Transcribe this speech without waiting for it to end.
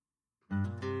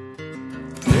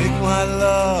my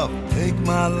love, take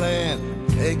my land,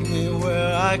 take me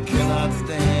where I cannot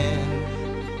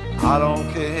stand. I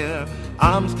don't care,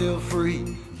 I'm still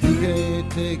free. You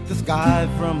can't take the sky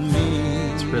from me.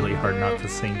 It's really hard not to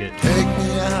sing it. Take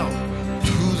me out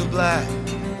to the black,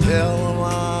 tell them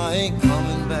I ain't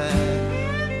coming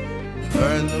back.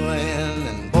 Burn the land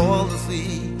and boil the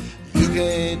sea. You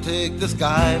can't take the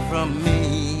sky from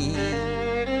me.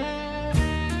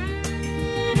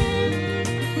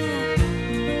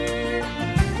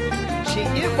 Shit,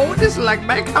 yeah, boy, this is like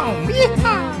back home.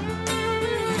 Yeah.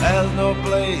 There's no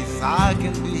place I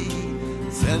can be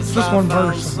since Just I one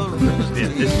found verse. serenity.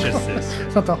 Yeah, it's just this.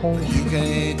 It's not the whole. You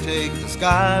can't take the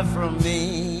sky from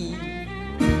me.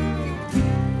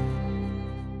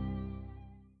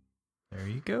 There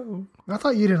you go. I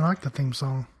thought you didn't like the theme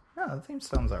song. No, the theme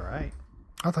song's all right.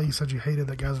 I thought you said you hated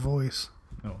that guy's voice.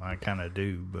 Oh, I kind of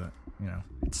do, but, you know,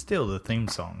 it's still the theme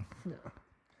song.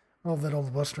 All that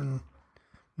old Western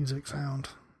music sound.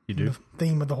 You do? The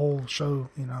theme of the whole show,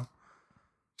 you know.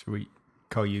 Should we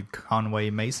call you Conway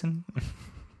Mason?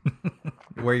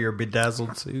 Wear your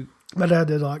bedazzled suit? My dad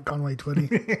did like Conway Twitty.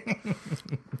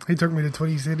 He took me to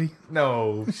Twitty City.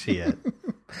 No, shit.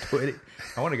 Twitty.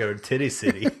 I want to go to Titty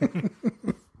City.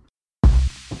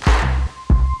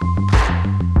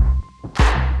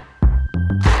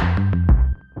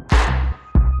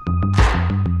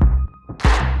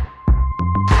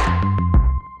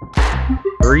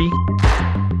 Three,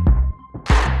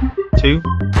 2,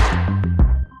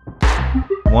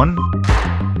 1,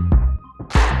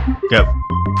 go.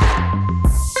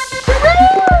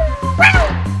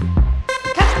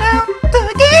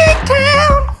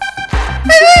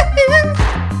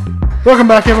 Welcome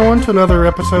back, everyone, to another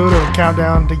episode of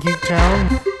Countdown to Geek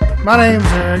Town. My name's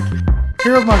Eric.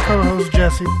 Here with my co-host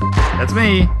Jesse. That's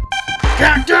me.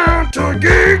 Countdown to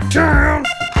Geek Town.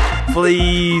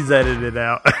 Please edit it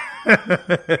out.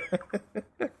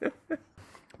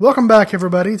 Welcome back,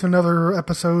 everybody, to another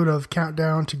episode of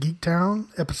Countdown to Geek Town,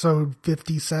 episode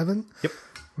 57. Yep.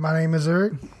 My name is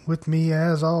Eric. With me,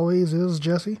 as always, is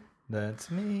Jesse. That's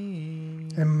me.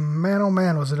 And man, oh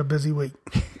man, was it a busy week.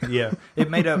 Yeah, it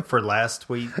made up for last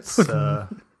week's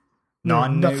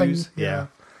non-news. Nothing, Yeah.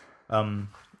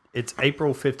 It's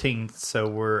April 15th, so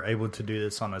we're able to do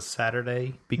this on a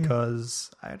Saturday because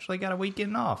I actually got a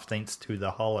weekend off thanks to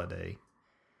the holiday.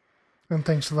 And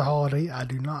thanks to the holiday, I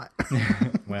do not.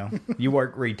 Well, you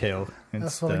work retail.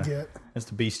 That's what I get. That's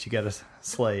the beast you got to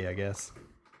slay, I guess.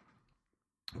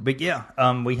 But yeah,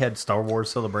 we had Star Wars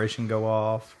Celebration go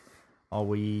off all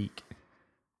week.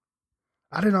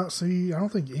 I did not see, I don't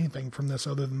think anything from this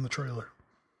other than the trailer.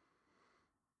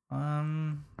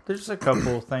 There's a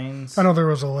couple things. I know there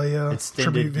was a Leia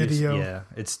Extended tribute video. Yeah,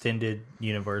 extended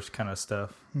universe kind of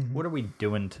stuff. Mm-hmm. What are we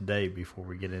doing today before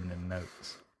we get into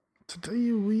notes?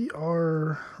 Today we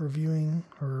are reviewing,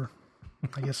 or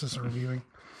I guess it's reviewing,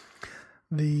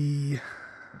 We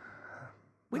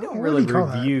don't what really do you call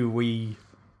that? review. We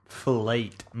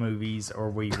fillet movies or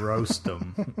we roast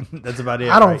them. That's about it.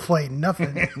 I don't right? flay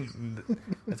nothing.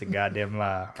 That's a goddamn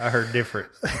lie. I heard different.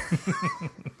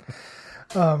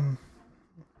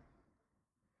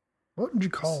 What would you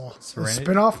call Serenity? a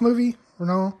spin-off movie? Or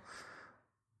no?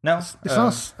 No, It's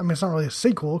not. I mean, it's not really a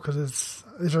sequel because it's.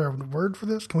 Is there a word for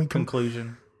this? Can we?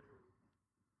 conclusion.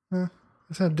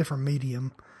 It's a different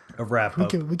medium. A wrap We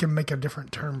up. can make a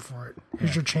different term for it.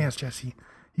 Here's your chance, Jesse.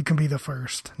 You can be the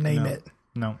first. Name it.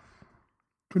 No,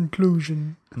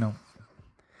 Conclusion. no.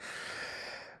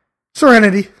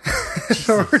 Serenity. That's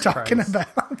what we're talking Christ.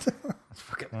 about. It's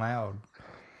fucking loud.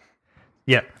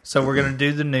 Yeah, so we're gonna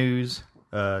do the news,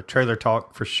 trailer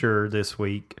talk for sure this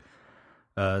week,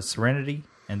 Serenity,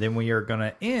 and then we are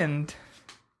gonna end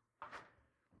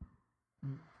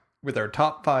with our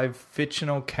top 5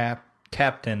 fictional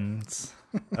captains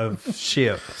of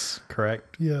ships.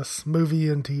 Correct? Yes, movie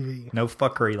and TV. No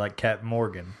fuckery like Captain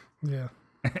Morgan Yeah.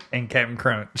 and Captain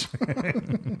Crunch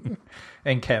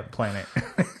and Cap Planet.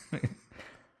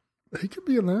 He could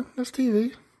be in there. That's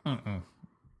TV.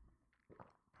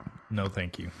 No,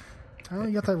 thank you. Oh,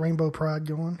 you got that Rainbow Pride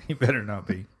going. You better not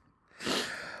be.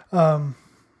 I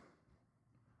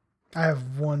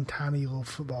have one tiny little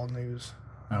football news.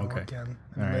 Okay. In All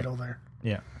the right. middle there.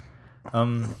 Yeah.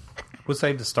 We'll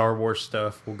save the Star Wars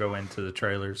stuff. We'll go into the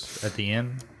trailers at the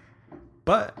end.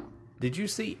 But did you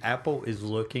see Apple is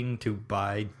looking to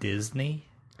buy Disney?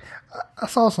 I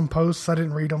saw some posts. I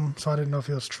didn't read them, so I didn't know if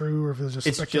it was true or if it was just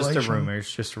It's speculation. just a rumor.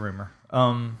 It's just a rumor.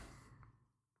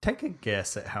 Take a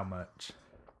guess at how much.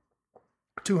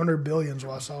 200 billion is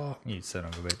what I saw. You son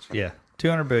of a bitch. Yeah.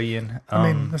 200 billion.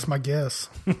 I mean, that's my guess.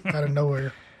 Out of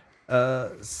nowhere.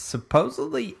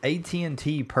 Supposedly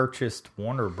AT&T purchased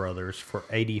Warner Brothers for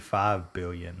 $85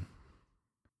 billion.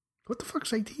 What the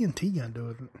fuck's AT&T gonna do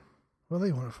with it? What do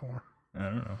they want it for? I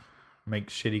don't know. Make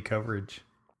shitty coverage.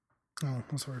 Oh,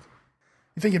 that's weird.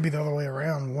 You think it'd be the other way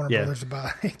around? Warner Brothers to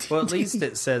buy AT&T? Well, at least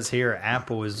it says here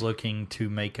Apple is looking to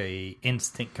make a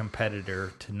instant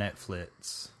competitor to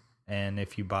Netflix. And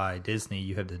if you buy Disney,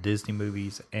 you have the Disney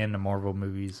movies and the Marvel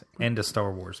movies and the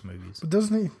Star Wars movies. But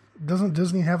doesn't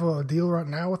Disney have a deal right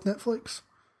now with Netflix?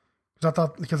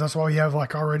 Because that's why you have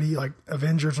like already like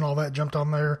Avengers and all that jumped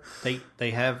on there.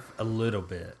 They have a little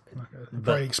bit. Okay. It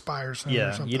probably expires soon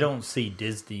or something. You don't see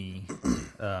Disney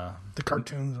the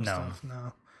cartoons and stuff.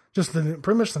 No, just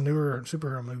pretty much the newer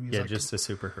superhero movies. Yeah, like just the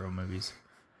superhero movies.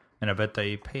 And I bet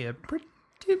they pay a pretty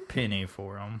penny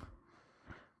for them.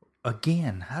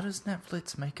 Again, how does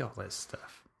Netflix make all this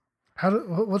stuff?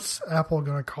 What's Apple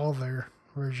going to call their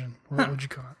version? What would you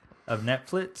call it? Of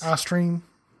Netflix? iStream?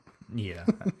 Yeah.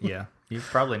 You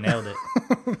probably nailed it.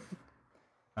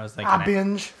 I was thinking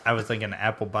binge. I was thinking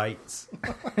Apple Bites.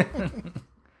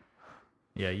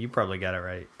 Yeah, you probably got it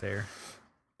right there.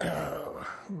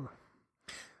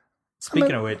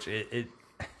 Speaking of which,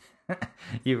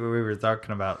 we were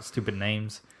talking about stupid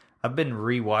names. I've been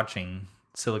rewatching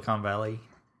Silicon Valley,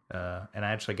 and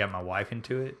I actually got my wife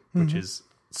into it, which is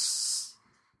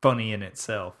funny in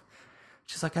itself.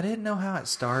 She's like, I didn't know how it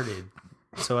started,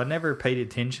 so I never paid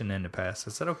attention in the past.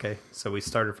 I said, okay. So we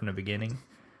started from the beginning,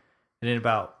 and then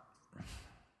about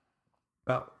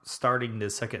starting the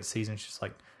second season, she's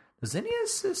like, does any of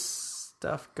this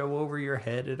stuff go over your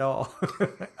head at all?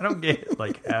 I don't get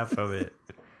like half of it.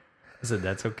 I said,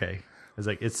 that's okay. I was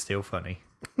like, it's still funny.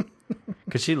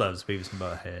 Because she loves Beavis and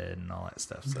Butthead and all that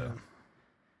stuff. So, yeah.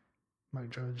 Mike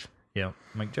Judge. Yeah,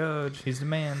 Mike Judge. He's the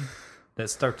man. That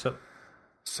starts up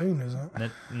soon, isn't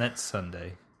it? Next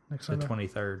Sunday. Next the Sunday.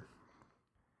 23rd.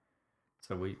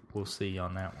 So we'll see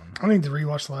on that one. I need to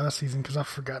rewatch the last season because I've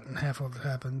forgotten half of what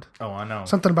happened. Oh, I know.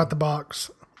 Something about the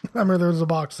box. I remember there was a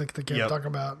box that they kept talking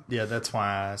about. Yeah, that's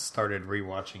why I started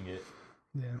rewatching it.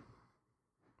 Yeah.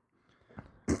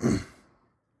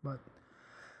 But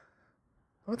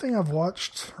the only thing I've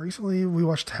watched recently, we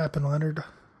watched Hap and Leonard.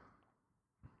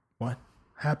 What?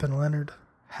 Hap and Leonard.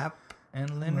 Hap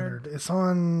and Leonard? It's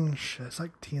on, it's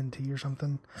like TNT or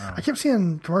something. Oh. I kept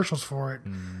seeing commercials for it.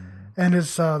 And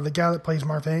it's the guy that plays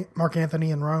Mark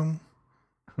Anthony in Rome.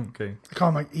 Okay. They call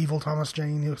him like Evil Thomas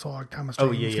Jane. He looks like Thomas Jane.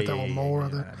 Oh, yeah, He's got that little mole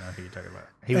right there. I know who you're talking about.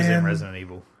 He was in Resident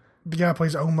Evil. The guy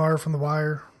plays Omar from The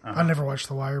Wire. I never watched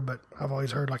The Wire, but I've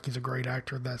always heard like he's a great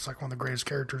actor. That's like one of the greatest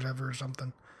characters ever or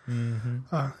something.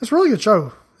 Mm-hmm. It's a really good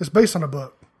show. It's based on a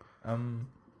book.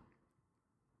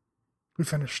 We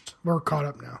finished. We're caught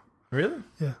up now. Really?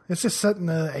 Yeah. It's just set in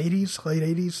the 80s, late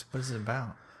 80s. What is it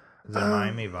about? Is it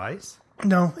Miami Vice?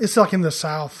 No, it's like in the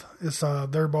South. It's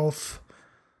they're both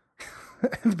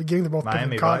in the beginning. They're both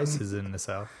Miami Vice is in the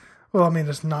South. Well, I mean,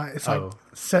 it's not. It's like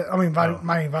set. I mean,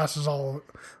 Miami Vice is all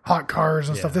hot cars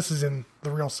and stuff. This is in the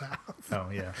real South. Oh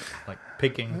yeah, like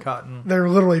picking cotton. They're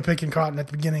literally picking cotton at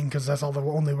the beginning because that's all the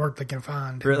only work they can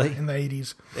find. Really, in the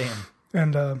 80s. Damn.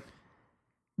 And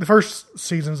the first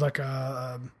season's like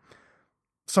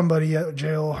somebody at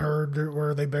jail heard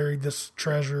where they buried this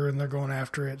treasure and they're going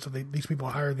after it. So these people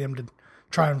hired them to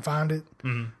try and find it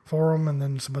for them, and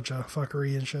then it's a bunch of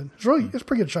fuckery and shit. It's a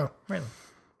pretty good show. Really,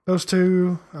 those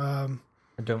two. I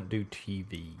don't do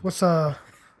TV. What's that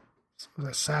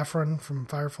Saffron from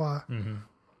Firefly? Mm-hmm.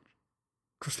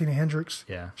 Christina Hendricks.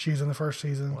 Yeah, she's in the first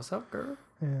season. What's up, girl?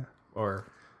 Yeah, or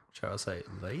shall I say,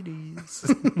 ladies?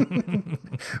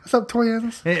 What's up,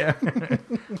 twins? Yeah.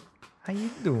 How you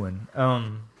doing?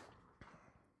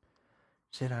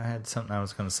 Shit, I had something I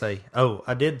was going to say. Oh,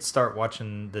 I did start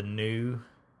watching the new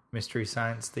Mystery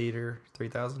Science Theater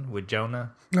 3000 with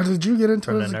Jonah. Now, did you get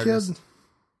into it as a kid?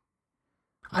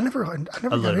 I never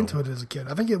got into it as a kid.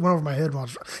 I think it went over my head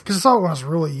because I saw it when I was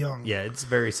really young. Yeah, it's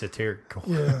very satirical.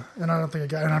 Yeah, and I don't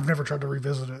think and I've never tried to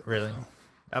revisit it. Really?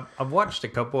 So. I've watched a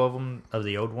couple of them, of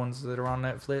the old ones that are on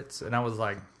Netflix, and I was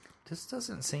like, this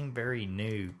doesn't seem very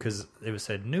new, because it was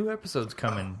said new episodes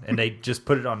coming, and they just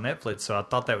put it on Netflix, so I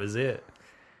thought that was it.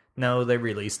 No, they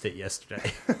released it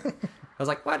yesterday. I was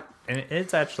like, what? And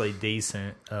it's actually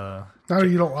decent. No,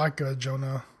 you don't like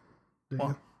Jonah, do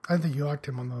you? I think you liked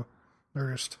him on the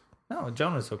Nerdist. No,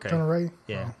 Jonah's okay. Jonah Ray?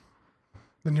 Yeah. Oh.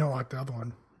 Then you don't like the other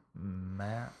one.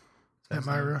 Matt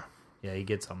Myra? Yeah, he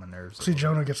gets on my nerves. See,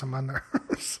 Jonah gets on my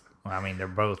nerves. Well, I mean, they're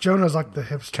both... Jonah's like the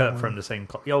hipster cut one. from the same...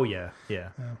 Oh, yeah.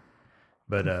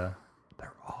 But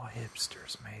they're all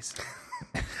hipsters, Mason.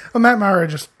 Well, Matt Myra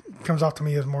just comes off to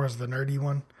me as more as the nerdy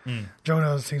one.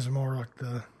 Jonah seems more like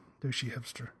the douchey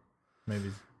hipster. Maybe.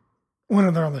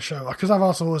 when they're on the show. Because I've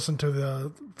also listened to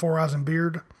the Four Eyes and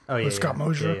Beard with Scott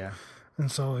Mosier. Yeah.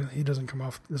 And so he doesn't come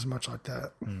off as much like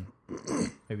that.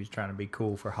 Maybe he's trying to be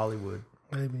cool for Hollywood.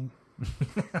 Maybe.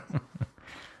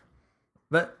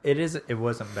 But it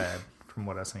wasn't bad from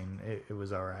what I've seen. It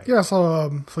was all right. Yeah, I saw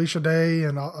Felicia Day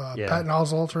and Yeah. Patton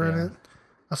Oswalter in Yeah. it.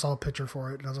 I saw a picture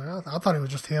for it, and I was like, I thought it was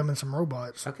just him and some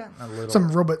robots. I've gotten a little... Some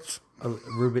robots.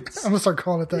 Rubits. I'm going to start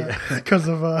calling it that because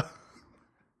of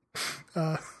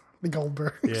the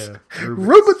Goldbergs. Yeah.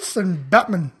 Robots and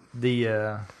Batman.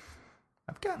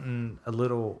 I've gotten a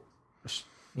little,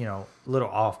 little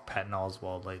off Patton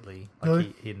Oswalt lately. Like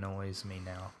Really? he annoys me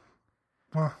now.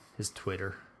 Huh. His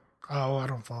Twitter. Oh, I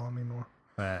don't follow him anymore.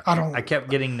 But I don't- I kept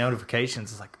getting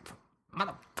notifications. It's like,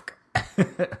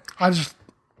 motherfucker.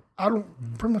 I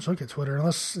don't pretty much look at Twitter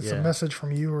unless it's a Yeah. message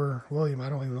from you or William. I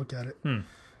don't even look at it. I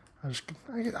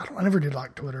never did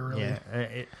like Twitter really.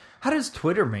 Yeah. How does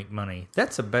Twitter make money?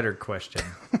 That's a better question.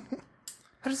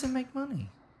 How does it make money?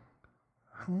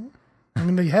 I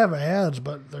mean, they have ads,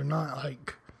 but they're not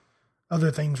like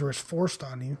other things where it's forced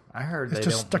on you. I heard It's they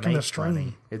just don't stuck make in the stream.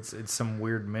 money. It's some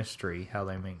weird mystery how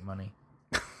they make money.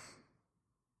 I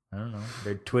don't know.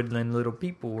 They're twiddling little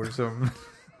people or something.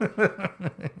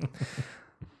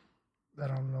 I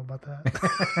don't know about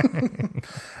that.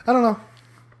 I don't know.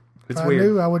 It's If I weird.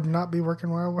 knew, I would not be working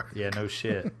where I work. Yeah, no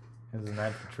shit. Isn't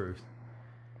that the truth?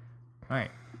 All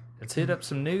right, let's hit up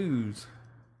some news.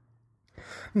 I'm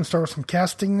gonna start with some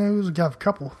casting news. We got a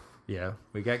couple. Yeah,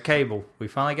 we got cable. We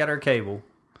finally got our cable.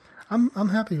 I'm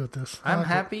happy with this. I I'm like it.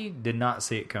 happy. Did not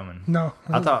see it coming. No,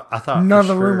 I thought none for of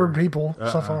the sure- rumored people so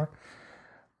Uh-uh.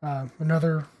 far.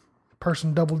 Another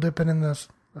person double dipping in this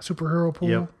superhero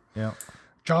pool. Yep.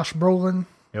 Josh Brolin.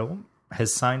 Yep.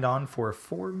 Has signed on for a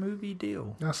 4-movie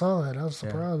deal. I saw that. I was Yeah.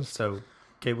 surprised. So,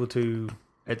 Cable 2,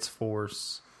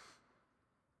 X-Force,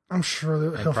 I'm sure that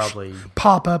and he'll probably...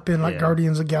 pop up in like Yeah.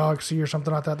 Guardians of the Galaxy or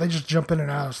something like that. They just jump in and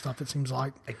out of stuff. It seems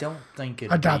like. I don't think it.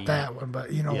 I doubt that one,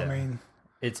 but you know what Yeah. I mean.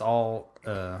 It's all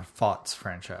Fox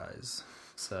franchise,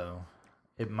 so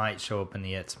it might show up in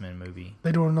the X-Men movie.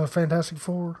 They doing another Fantastic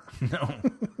Four.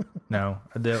 No,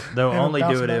 they'll And only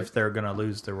bounce do it back. if they're going to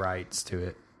lose the rights to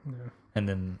it, and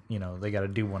then they got to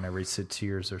do one every 6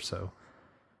 years or so.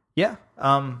 Yeah,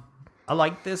 I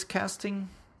like this casting.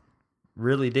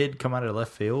 Really did come out of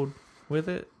left field with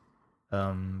it,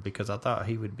 because I thought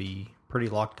he would be pretty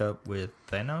locked up with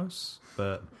Thanos,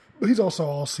 but But he's also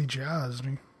all CGI, isn't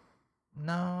he?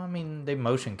 no, I mean they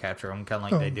motion capture him kind of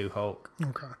like they do Hulk.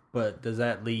 Okay. But does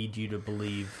that lead you to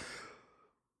believe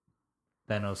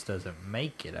Thanos doesn't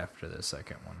make it after the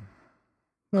second one?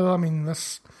 Well, I mean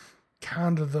that's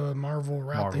kind of the Marvel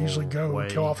route they usually Marvel go way,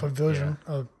 and kill off a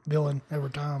villain every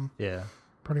time, Yeah,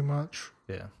 pretty much.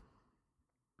 yeah.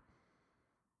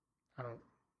 I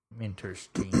don't.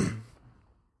 Interesting.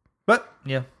 But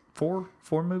yeah, four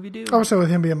movie deal. I would say with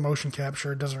him being motion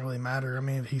capture, it doesn't really matter. I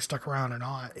mean, if he stuck around or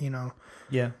not,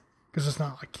 Yeah. because it's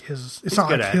not like his. It's He's not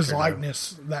a like good his actor, though.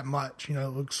 likeness that much. It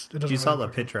looks. It doesn't. You saw really the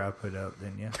look picture I put up,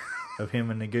 didn't you? Of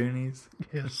him and the Goonies.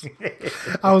 like his.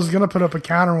 I was gonna put up a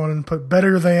counter one and put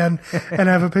better than, and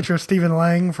have a picture of Stephen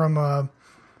Lang from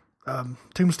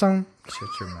Tombstone. Shut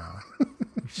your mouth.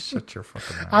 Shut your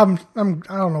fucking mouth.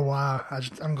 I don't know why.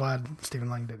 I'm glad Stephen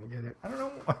Lang didn't get it.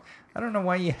 I don't know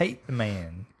why you hate the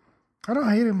man. I don't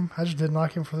hate him. I just didn't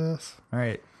like him for this. All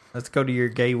right, let's go to your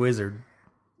gay wizard.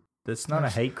 That's not a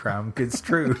hate crime. It's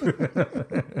true.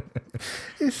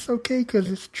 It's okay because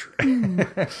it's true.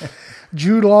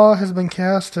 Jude Law has been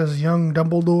cast as young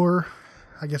Dumbledore.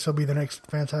 I guess he'll be the next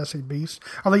Fantastic Beast.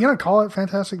 Are they going to call it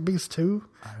Fantastic Beast 2?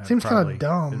 Seems kind Probably. of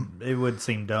dumb. It would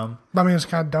seem dumb. I mean, it's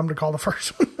kind of dumb to call the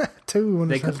first one that, too. When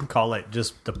They it says- could call it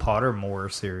just the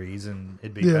Pottermore series, and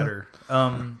it'd be Yeah. better.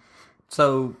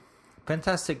 So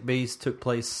Fantastic Beasts took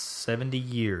place 70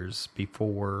 years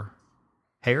before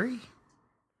Harry,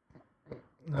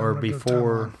 I'm or gonna go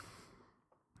before timeline.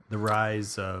 the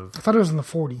rise of I thought it was in the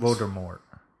 40s. Voldemort.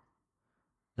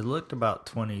 It looked about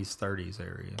 20s, 30s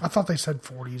area. I thought they said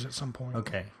 40s at some point.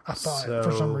 Okay, I thought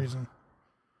for some reason.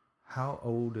 How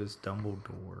old is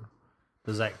Dumbledore?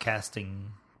 Does that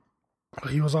casting?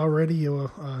 He was already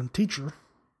a teacher,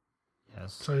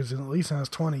 Yes. so he's at least in his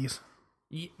 20s.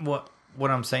 What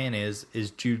I'm saying is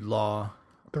Jude Law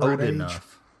The right old age.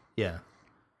 enough? Yeah.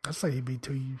 I'd say he'd be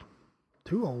too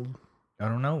old. I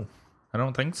don't know. I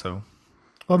don't think so.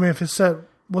 Well, I mean, if it's set,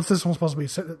 what's this one supposed to be?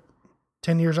 Set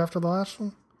 10 years after the last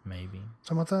one? Maybe.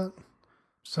 Something like that?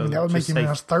 So I mean, that would make just him in say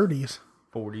his 30s.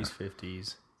 40s,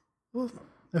 50s. Well,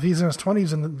 if he's in his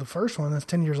 20s in the first one, that's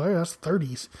 10 years later. That's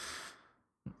 30s.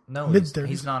 No, Mid-30s.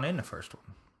 he's not in the first one.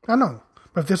 I know.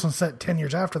 But if this one's set 10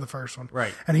 years after the first one,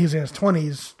 Right. and he's in his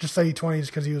 20s, just say 20s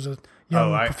because he was a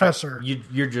young professor.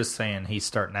 You're just saying he's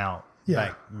starting out.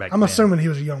 Yeah. Back I'm then. assuming he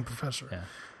was a young professor. Yeah.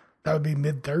 That would be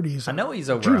mid-30s. I know he's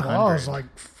over Jude Law 100. is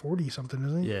like 40-something,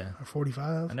 isn't he? Yeah. Or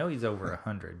 45. I know he's over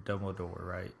 100. Dumbledore,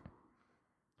 right?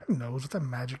 Who knows with that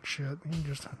magic shit? He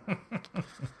just...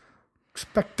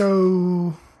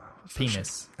 Expecto...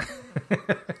 Penis.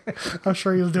 I'm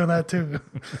sure he was doing that too.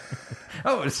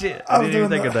 Oh, shit. I didn't even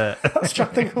think of that. I was trying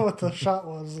to think of what the shot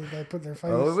was that they put in their face.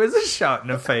 Oh, it was a shot in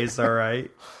the face, all right.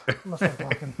 I'm not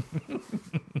talking.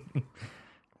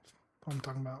 What I'm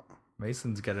talking about.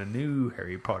 Mason's got a new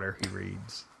Harry Potter he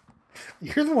reads.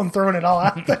 You're the one throwing it all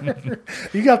out there.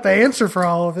 You got the answer for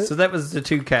all of it. So that was the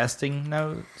 2 casting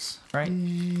notes, right?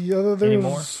 Yeah, there Any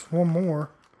was one more.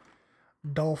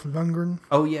 Dolph Lundgren.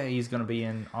 Oh, yeah, he's going to be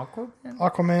in Aquaman?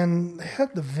 Aquaman. They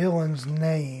had the villain's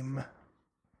name.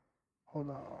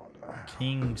 Hold on.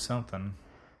 King something.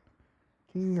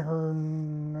 King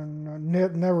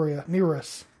Nereus.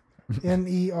 Nereus.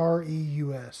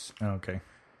 Oh, okay.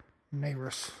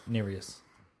 Nereus. Nereus.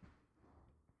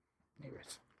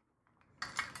 Nereus.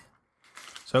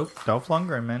 So, Dolph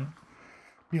Lundgren, man.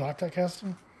 You like that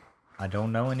casting? I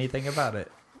don't know anything about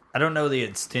it. I don't know the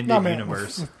extended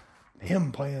universe.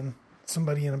 Him playing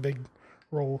somebody in a big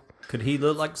role. Could he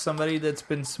look like somebody that's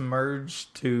been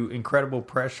submerged to incredible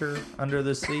pressure under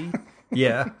the sea?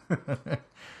 Yeah.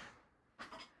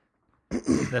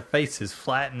 The face is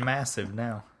flat and massive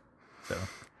now. So.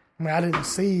 I mean, I didn't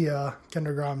see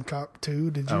Kindergarten Cop 2,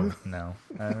 did you? Oh, no.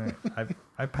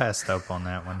 I passed up on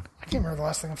that one. I can't remember the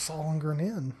last thing I saw Lundgren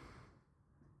in.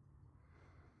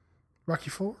 Rocky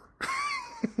 4?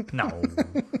 No.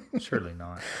 Surely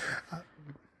not.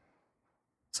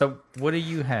 So, what do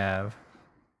you have?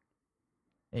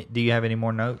 Do you have any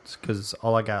more notes? Because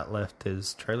all I got left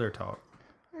is trailer talk.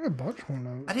 I got a bunch more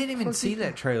notes. I didn't even see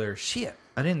that trailer. Shit.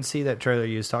 I didn't see that trailer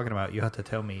you was talking about. You have to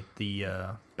tell me.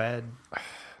 The bad...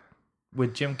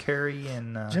 With Jim Carrey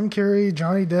and... Jim Carrey,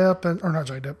 Johnny Depp, or not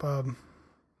Johnny Depp,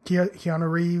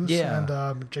 Keanu Reeves,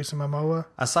 and Jason Momoa.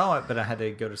 I saw it, but I had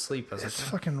to go to sleep. I was It's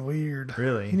like, fucking weird.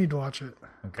 Really? You need to watch it.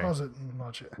 Okay. Pause it and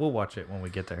watch it. We'll watch it when we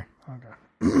get there.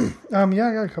 Okay. Yeah,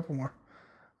 I got a couple more.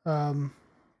 The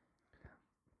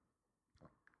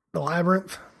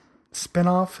Labyrinth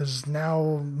spinoff is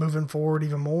now moving forward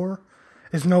even more.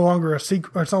 It's no longer a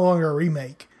sequel. It's no longer a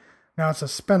remake. Now it's a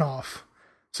spinoff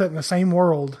set in the same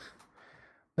world.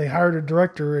 They hired a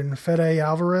director in Fede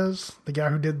Alvarez, the guy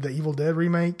who did the Evil Dead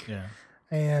remake, Yeah.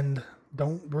 and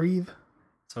Don't Breathe.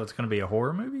 So it's going to be a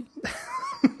horror movie?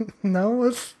 No,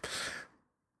 it's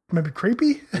maybe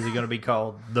creepy. Is it going to be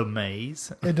called The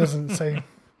Maze? It doesn't say.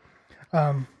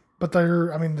 But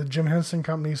the Jim Henson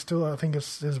company still, I think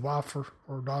it's his wife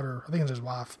or daughter, I think it's his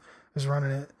wife, is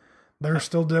running it. They're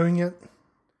still doing it.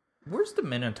 Where's the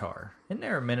Minotaur? Isn't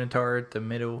there a Minotaur at the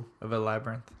middle of a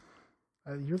labyrinth?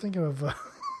 You're thinking of...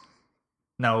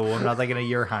 No, I'm not thinking of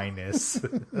Your Highness.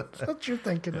 That's what you're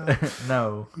thinking of.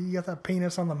 No. You got that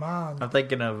penis on the mind. I'm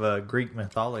thinking of Greek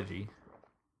mythology.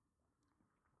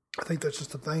 I think that's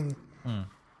just a thing.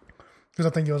 Because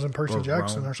I think it was in Percy Or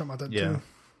Jackson Rome. or something like that, Yeah. too.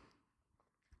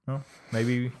 Well,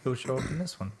 maybe he'll show up in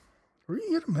this one. Where do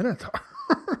you get a Minotaur?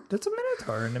 That's a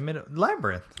Minotaur in the middle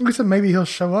labyrinth. We said maybe he'll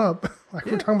show up. Like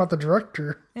we're talking about the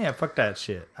director. Yeah, fuck that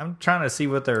shit. I'm trying to see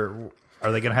what they're...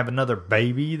 Are they going to have another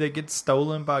baby that gets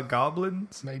stolen by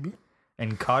goblins? Maybe.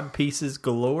 And cod pieces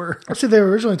galore? See, they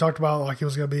originally talked about like it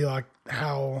was going to be like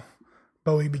how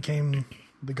Bowie became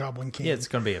the Goblin King. Yeah, it's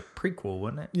going to be a prequel,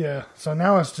 wouldn't it? Yeah, so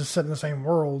now it's just set in the same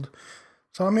world.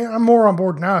 So, I mean, I'm more on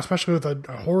board now, especially with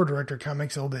a horror director. Kind of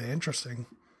makes it a little bit interesting.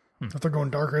 If they're going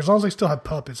darker. As long as they still have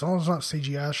puppets. As long as it's not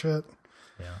CGI shit.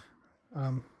 Yeah.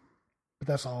 But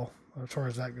that's all as far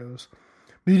as that goes.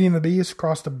 Beauty and the Beast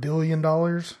crossed $1 billion.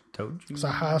 Told you. It's the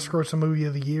highest grossing movie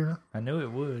of the year. I knew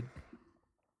it would.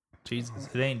 Jesus,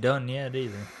 it ain't done yet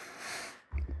either.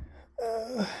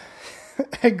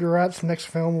 Edgar Wright's next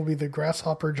film will be The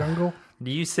Grasshopper Jungle.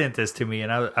 You sent this to me,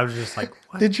 and I was just like,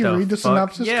 what Did you the read the fuck?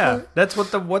 synopsis? Yeah, for it? that's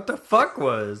what the fuck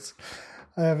was.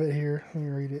 I have it here. Let me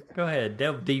read it. Go ahead,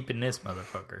 delve deep in this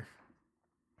motherfucker.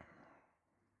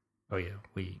 Oh yeah,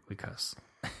 we cuss.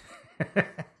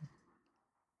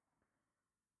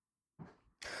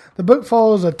 The book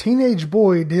follows a teenage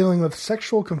boy dealing with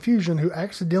sexual confusion who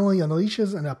accidentally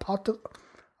unleashes an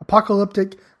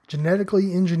apocalyptic,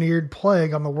 genetically engineered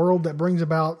plague on the world that brings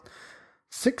about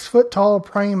 6-foot-tall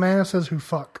praying mantises who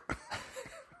fuck.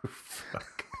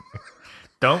 Fuck.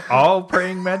 Don't all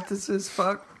praying mantises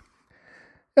fuck?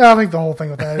 Yeah, I think the whole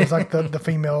thing with that is like the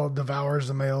female devours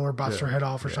the male or bites her head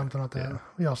off or something like that.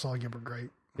 We all saw Gilbert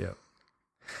Grape. Yeah.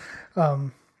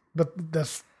 But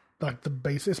that's like the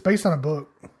base. It's based on a book.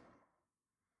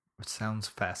 It sounds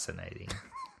fascinating.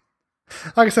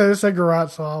 Like I said, it's Edgar Wright,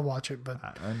 so I'll watch it. But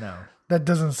I know. that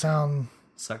doesn't sound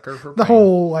Sucker for the pain.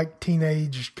 whole like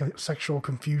teenage sexual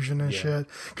confusion and shit.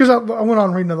 Because I went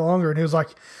on reading it longer, and he was like,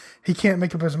 he can't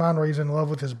make up his mind whether he's in love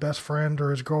with his best friend or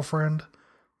his girlfriend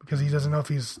because he doesn't know if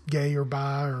he's gay or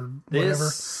bi or whatever.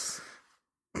 This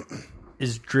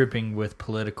is dripping with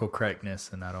political correctness,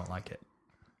 and I don't like it.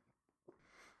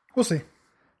 We'll see.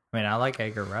 I mean, I like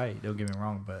Edgar Wright. Don't get me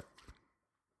wrong, but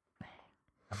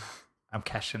I'm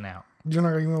cashing out. You're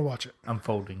not even going to watch it. I'm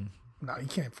folding. No, you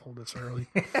can't fold this early.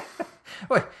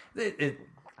 Wait,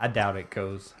 I doubt it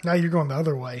goes. Now you're going the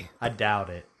other way. I doubt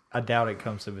it. I doubt it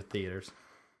comes to the theaters.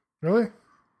 Really?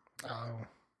 Oh.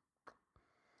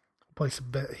 Place a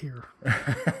bet here.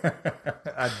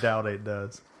 I doubt it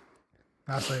does.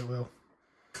 I say it will.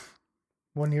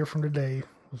 1 year from today,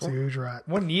 we'll see who's right.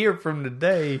 1 year from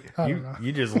today, I don't know.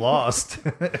 you just lost.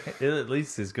 It at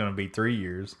least is going to be 3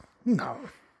 years. No.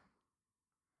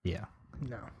 Yeah.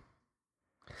 No.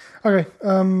 Okay.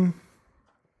 And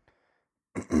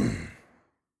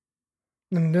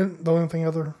then the only thing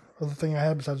other thing I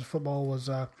had besides football was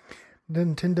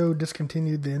Nintendo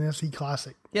discontinued the NSE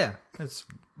Classic. Yeah. It's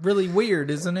really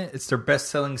weird, isn't it? It's their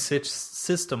best-selling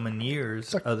system in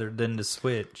years, other than the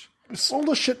Switch. It sold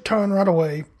a shit ton right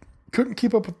away. Couldn't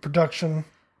keep up with production.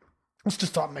 Let's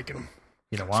just stop making them.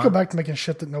 You know Let's why? go back to making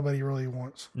shit that nobody really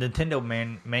wants. Nintendo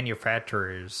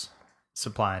manufacturers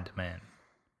supply and demand.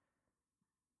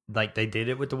 Like they did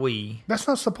it with the Wii. That's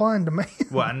not supply and demand.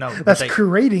 Well, I know. but That's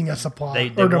creating a supply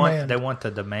they or want demand. they want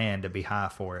the demand to be high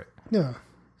for it. Yeah.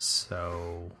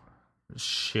 So,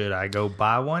 should I go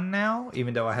buy one now,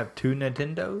 even though I have two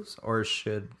Nintendos, or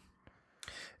should?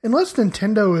 Unless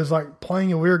Nintendo is like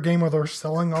playing a weird game where they're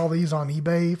selling all these on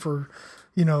eBay for,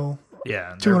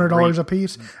 Yeah, $200 a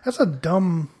piece. That's a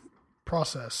dumb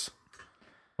process.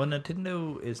 Well,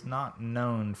 Nintendo is not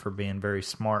known for being very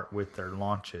smart with their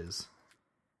launches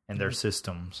and their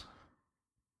systems.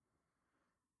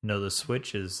 No, the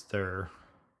Switch is their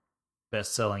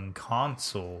best-selling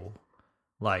console,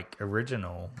 like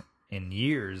original, in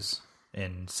years,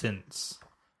 and since.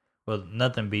 Well,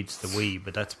 nothing beats the Wii,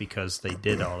 but that's because they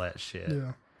did all that shit.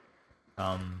 Yeah.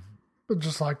 But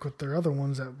just like with their other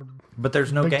ones that would But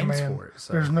there's no big games demand. for it.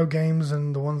 So. There's no games,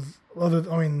 and the ones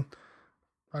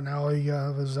right now all you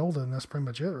have is Zelda, and that's pretty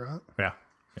much it, right? Yeah,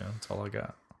 that's all I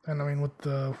got. And I mean, with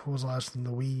what was last in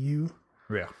the Wii U?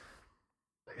 Yeah.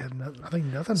 They had nothing, I think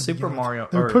nothing. to Super begin with. Mario-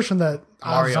 They were or pushing that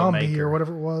Mario Zombie Maker. or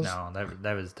whatever it was. No,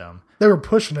 that was dumb. They were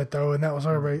pushing it though, and that was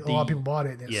everybody. A lot of people bought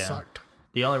it, and it yeah. sucked.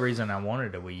 The only reason I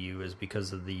wanted a Wii U is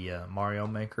because of the Mario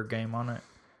Maker game on it.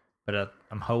 But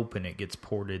I'm hoping it gets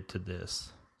ported to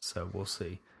this. So we'll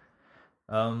see.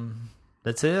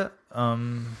 That's it.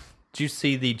 Did you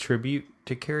see the tribute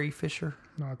to Carrie Fisher?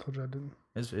 No, I told you I didn't.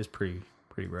 It's pretty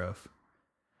rough.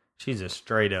 She's a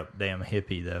straight up damn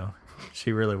hippie though.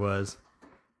 She really was.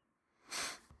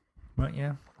 But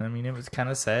yeah, I mean it was kind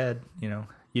of sad. You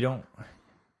don't.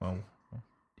 Well,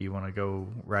 do you want to go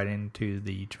right into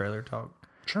the trailer talk?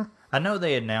 Sure. I know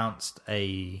they announced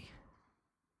a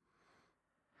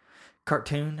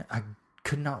cartoon. I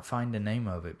could not find the name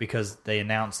of it because they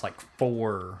announced like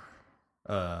 4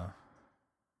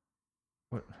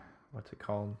 what's it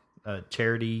called?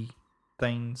 Charity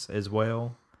things as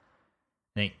well.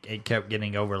 And it kept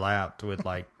getting overlapped with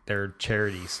like their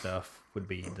charity stuff would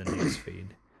be the news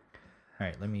feed. All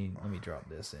right, let me drop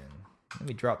this in. Let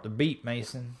me drop the beat,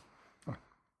 Mason. I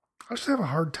just have a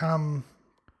hard time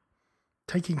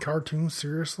taking cartoons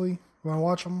seriously when I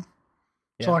watch them.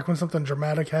 Yeah. So like when something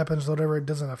dramatic happens, whatever, it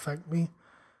doesn't affect me.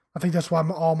 I think that's why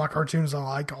all my cartoons I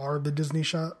like are the Disney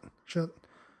shit.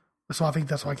 So I think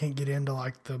that's why I can't get into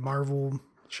like the Marvel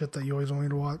shit that you always want me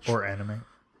to watch. Or anime.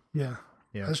 Yeah.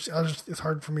 Yeah. It's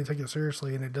hard for me to take it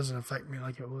seriously, and it doesn't affect me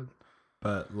like it would.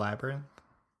 But Labyrinth?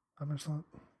 I mean, it's not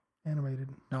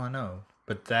animated. No, I know.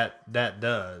 But that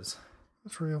does.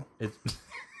 It's real. It.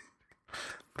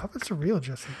 Puppets are real,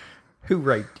 Jesse. Who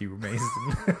raped you,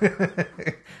 Mason?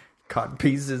 Caught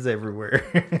pieces everywhere.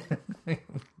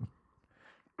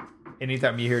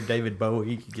 Anytime you hear David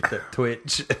Bowie, you get that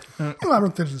twitch. Well, I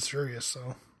don't think it's serious,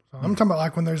 so I'm talking about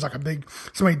like when there's like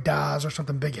somebody dies or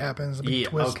something big happens, a big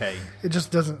twist. Okay. It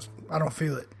just doesn't, I don't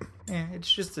feel it. Yeah,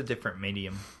 it's just a different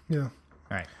medium. Yeah.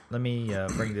 All right, let me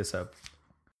bring this up.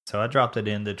 So I dropped it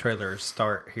in. The trailer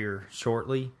start here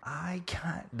shortly.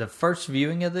 The first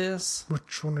viewing of this,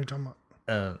 Which one are you talking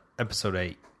about? episode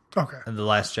 8. Okay. The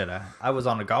Last Jedi. I was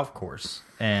on a golf course,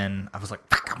 and I was like,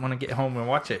 fuck, I want to get home and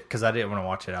watch it, because I didn't want to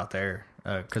watch it out there,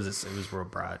 because it was real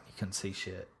bright. You couldn't see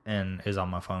shit, and it was on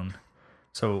my phone.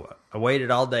 So I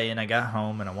waited all day and I got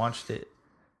home and I watched it.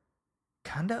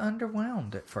 Kind of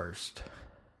underwhelmed at first.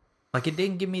 Like, it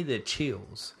didn't give me the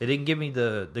chills. It didn't give me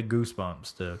the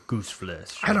goosebumps, the goose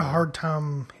flesh. I had a hard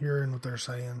time hearing what they're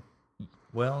saying.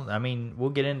 Well, I mean, we'll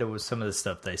get into some of the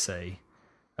stuff they say.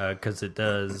 Because it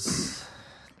does...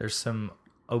 There's some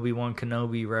Obi-Wan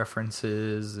Kenobi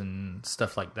references and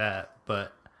stuff like that.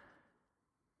 But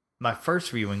my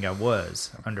first viewing, I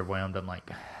was underwhelmed. I'm like,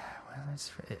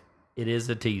 well, it is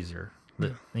a teaser.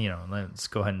 Yeah. Let's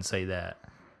go ahead and say that.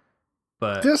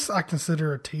 But this I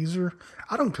consider a teaser.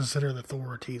 I don't consider the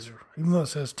Thor a teaser, even though it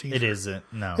says teaser. it isn't.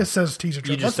 No, It says teaser.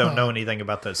 you just That's don't know anything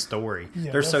about the story.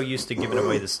 Yeah, They're so that's- used to giving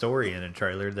away the story in a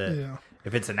trailer that Yeah.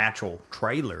 if it's an actual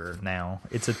trailer now,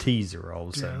 it's a teaser all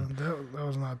of a Yeah, sudden. that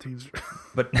was not a teaser.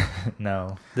 But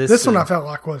no, This one I felt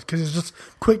like was because it's just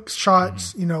quick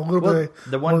shots. A little well, bit.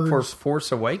 the one for words.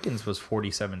 Force Awakens was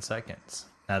 47 seconds.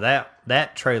 Now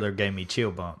that trailer gave me chill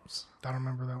bumps. I don't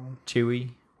remember that one.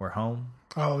 Chewie, we're home.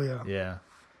 Oh yeah. Yeah.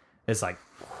 It's like,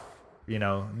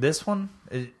 this one,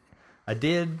 I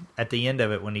did at the end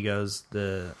of it when he goes,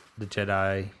 the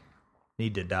Jedi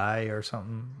need to die or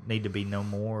something, need to be no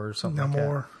more or something No like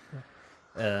more.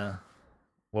 that.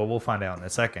 Well, we'll find out in a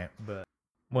second. But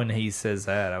when he says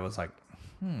that, I was like,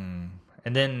 And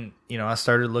then, I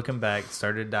started looking back,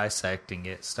 started dissecting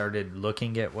it, started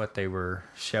looking at what they were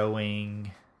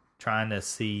showing, trying to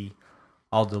see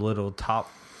all the little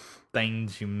top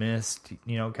things you missed,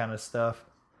 kind of stuff.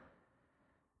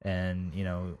 And,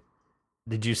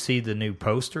 did you see the new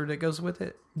poster that goes with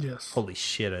it? Yes. Holy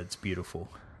shit, it's beautiful.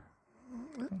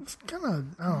 It's kind of.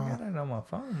 I I don't got know. it on my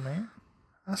phone, man.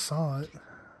 I saw it. You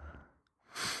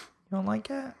don't like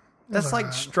that? That's like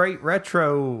alright. straight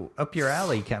retro, up your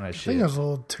alley kind of I shit. think it was a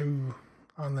little too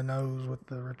on the nose with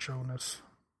the retroness.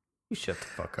 You shut the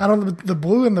fuck I up. don't. The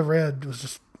blue and the red was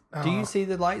just. I Do don't you know. see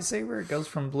the lightsaber? It goes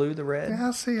from blue to red. Yeah,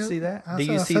 I see it. See that? I Do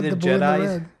saw- you I see said the blue and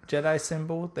the Jedi red.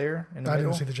 symbol there in the I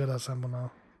middle? didn't see the Jedi symbol.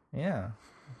 No, Yeah.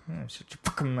 Shut your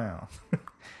fucking mouth.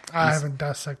 I haven't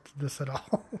dissected this at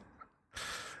all.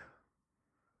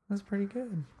 That's pretty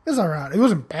good. It's all right. It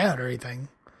wasn't bad or anything.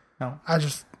 No. I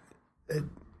just.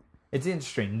 It's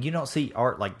interesting. You don't see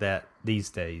art like that these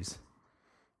days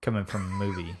coming from a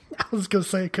movie. I was gonna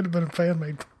say it could have been a fan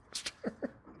made.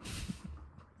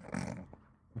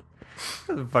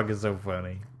 What the fuck is so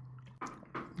funny?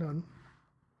 None.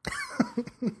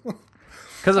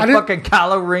 Because of I didn't- fucking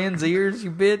Kylo Ren's ears,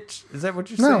 you bitch? Is that what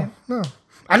you're saying? No.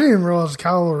 I didn't even realize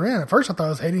Kylo Ren. At first, I thought it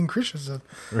was Hayden Christensen.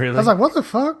 Really? I was like, "What the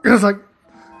fuck?" I was like,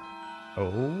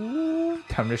 Oh,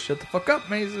 time to shut the fuck up,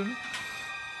 Mason.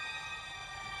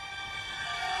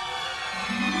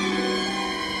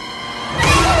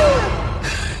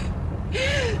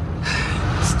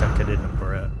 Stuck it in the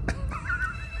breath.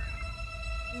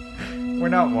 We're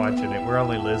not watching it. We're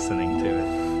only listening to it.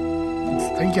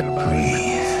 "It's thinking about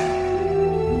it."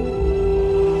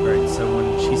 Right, so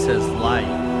when she says light,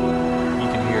 you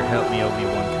can hear "Help me,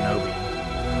 Obi-Wan Kenobi."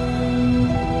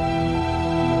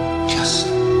 Just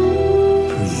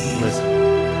breathe. Listen.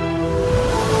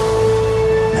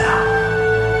 Now,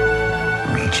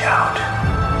 reach out.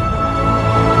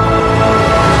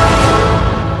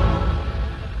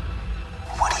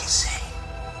 What do you see?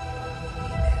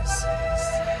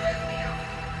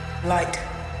 Light.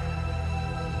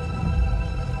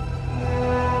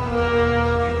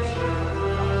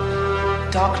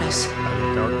 Darkness. By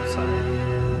the dark side.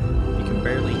 You can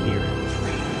barely hear it.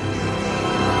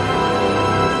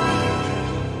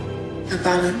 The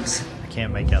balance. I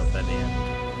can't make out that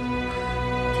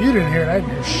end. If you didn't hear it, I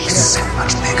didn't hear shit. It's so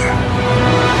much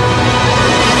bigger.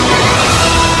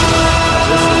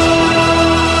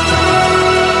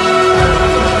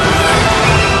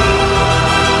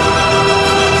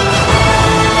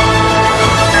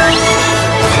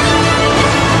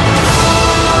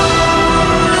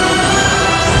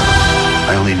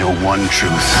 I only know one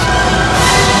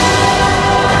truth.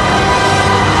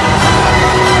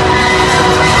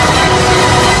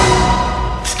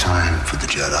 It's time for the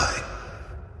Jedi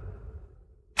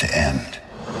to end.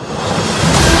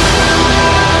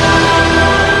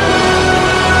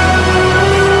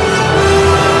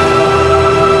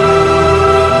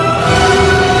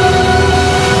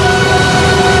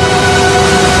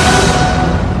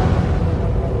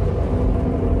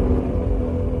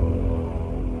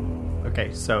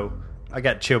 Okay, so I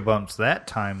got chill bumps that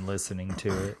time listening to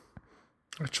it.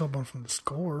 I chill bump from the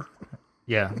score.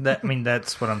 Yeah,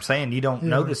 that's what I'm saying. You don't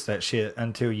notice that shit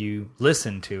until you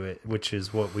listen to it, which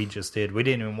is what we just did. We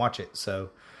didn't even watch it, so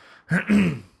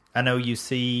I know you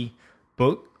see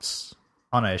books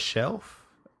on a shelf.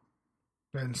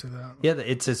 I didn't see that. Yeah,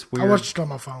 it's this weird. I watched it on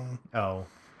my phone. Oh,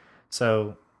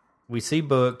 So we see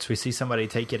books, we see somebody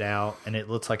take it out, and it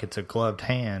looks like it's a gloved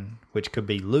hand, which could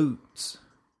be Luke's.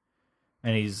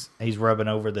 And he's rubbing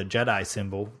over the Jedi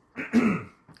symbol.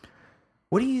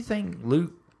 What do you think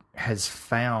Luke has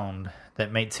found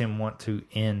that makes him want to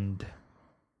end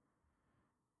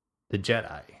the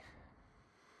Jedi?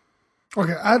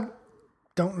 Okay, I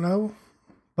don't know,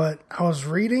 but I was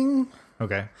reading,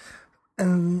 Okay.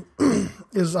 and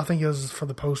I think it was for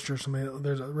the poster.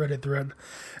 There's a Reddit thread,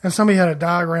 and somebody had a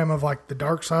diagram of like the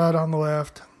dark side on the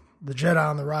left, the Jedi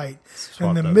on the right, Swap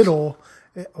in the those. middle,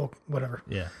 whatever.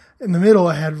 Yeah. In the middle,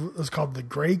 it was called the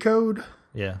Gray Code,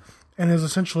 Yeah. and it was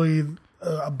essentially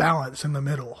a balance in the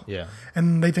middle. Yeah.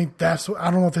 And they think I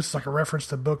don't know if this is like a reference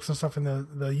to books and stuff in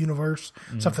the universe,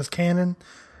 stuff that's canon,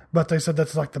 but they said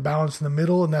that's like the balance in the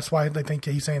middle, and that's why they think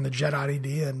he's saying the Jedi need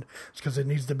to end. It's because it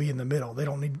needs to be in the middle. They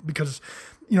don't need, because,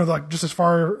 like just as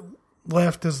far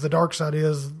left as the dark side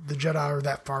is, the Jedi are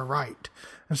that far right.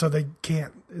 And so they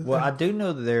can't. Well, I do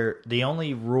know that the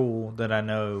only rule that I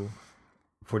know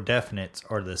for definites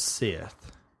are the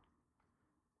Sith.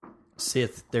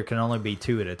 Sith, there can only be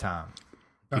two at a time.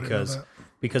 I didn't know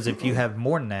Because if you have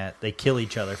more than that, they kill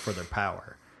each other for their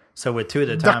power. So with two at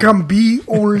a there time, can be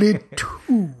only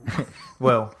two.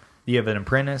 well, you have an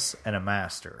apprentice and a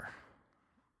master.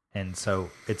 And so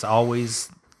it's always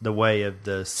the way of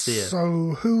the Sith.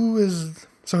 So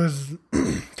is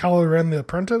Kylo Ren the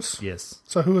apprentice? Yes.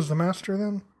 So who is the master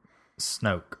then?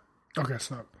 Snoke. Okay,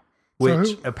 Snoke.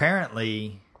 Which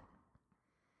apparently,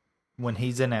 when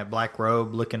he's in that black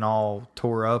robe looking all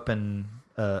tore up in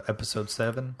episode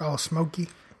 7. Oh, Smokey.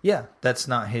 Yeah, that's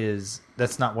not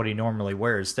what he normally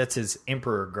wears. That's his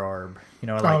emperor garb.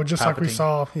 Like just like we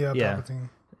saw. Yeah, Yeah. Palpatine.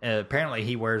 Apparently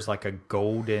he wears like a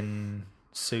golden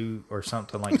suit or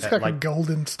something like It's that. like a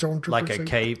golden stormtrooper like a suit.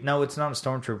 cape. No, it's not a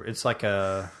stormtrooper. It's like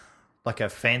a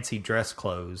fancy dress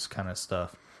clothes kind of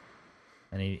stuff.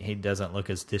 And he doesn't look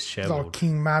as It's all disheveled.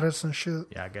 King Mattis and shit.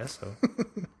 Yeah, I guess so.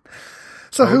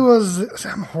 So who was...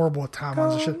 I'm horrible with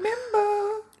timelines and shit.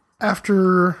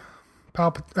 After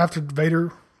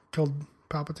Vader killed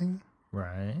Palpatine,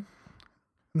 Right. and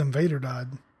then Vader died,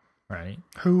 Right.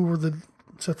 who were the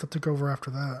Sith that took over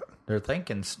after that? They're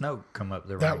thinking Snoke come up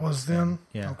the right. That was them?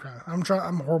 Yeah. Okay. I'm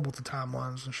horrible with the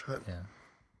timelines and shit.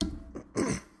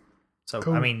 Yeah. So,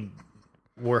 Cool. I mean,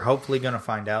 we're hopefully going to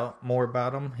find out more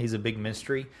about him. He's a big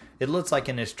mystery. It looks like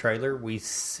in this trailer we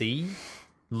see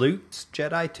Luke's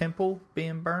Jedi temple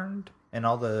being burned and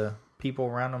all the people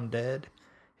around him dead.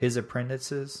 His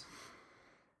apprentices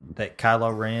that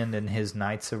Kylo Ren and his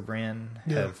Knights of Ren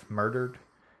have murdered.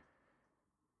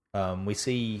 We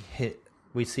see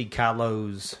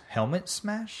Kylo's helmet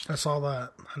smashed. I saw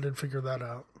that. I did figure that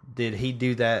out. Did he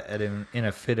do that in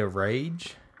a fit of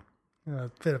rage?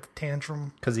 Fit of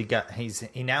tantrum. Because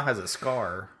he now has a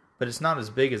scar, but it's not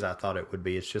as big as I thought it would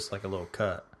be. It's just like a little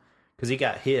cut. Because he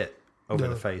got hit over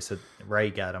the face. Ray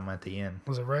got him at the end.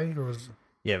 Was it Ray or was...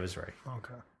 Yeah, it was Ray.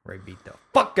 Okay. Ray beat the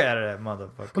fuck out of that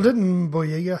motherfucker. Well, didn't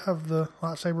Boyega have the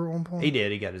lightsaber at one point? He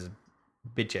did. He got his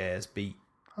bitch ass beat.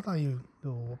 I thought you did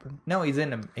a whooping. No, he's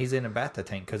in a bathtub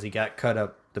tank because he got cut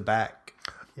up the back.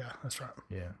 Yeah, that's right.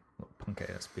 Yeah, little punk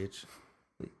ass bitch.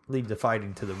 Leave the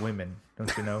fighting to the women,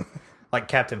 don't you know? Like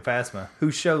Captain Phasma,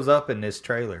 who shows up in this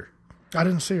trailer. I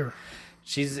didn't see her.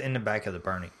 She's in the back of the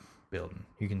burning building.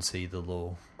 You can see the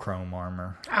little chrome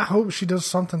armor. I hope she does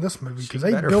something this movie because She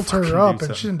they better built fucking her do up and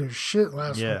something. she didn't do shit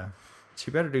last one. Yeah.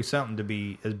 She better do something to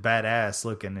be as badass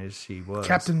looking as she was.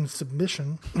 Captain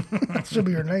Submission. That should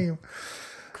be her name.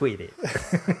 Quit it.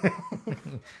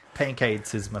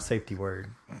 Pancakes is my safety word.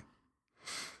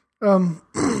 No,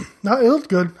 it looked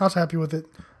good. I was happy with it.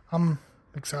 I'm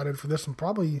excited for this one.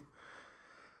 Probably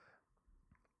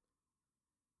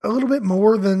a little bit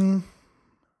more than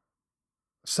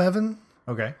 7.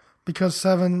 Okay. Because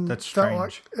 7 That's felt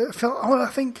like it felt. Well, I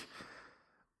think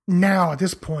now at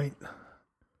this point,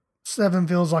 7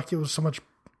 feels like it was so much.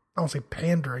 I won't say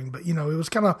pandering, but it was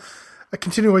kind of a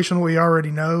continuation of what we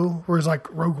already know. Whereas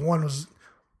like Rogue One was,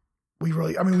 we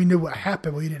knew what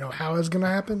happened, but we didn't know how it was going to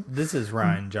happen. This is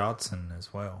Ryan Johnson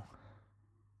as well,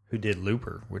 who did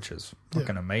Looper, which is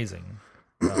fucking amazing.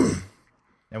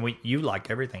 And you like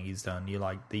everything he's done. You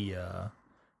like the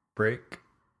Brick.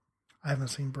 I haven't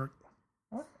seen Brick.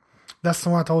 What? That's the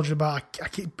one I told you about. I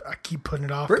keep putting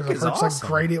it off Brick because I've is heard awesome.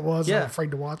 how great it was. Yeah. I'm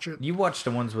afraid to watch it. You watched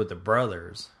the ones with the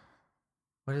brothers.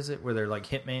 What is it? Where they're like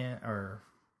hitman or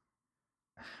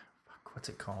what's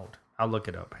it called? I'll look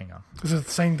it up. Hang on. Is it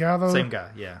the same guy though? Same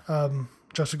guy. Yeah.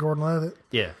 Joseph Gordon-Levitt.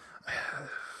 Yeah.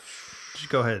 Just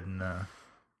go ahead and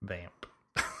vamp.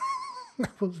 I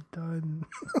was done.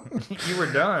 You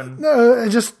were done. No, it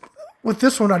just with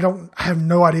this one, I have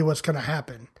no idea what's going to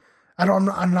happen. I'm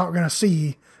not going to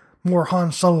see more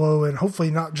Han Solo and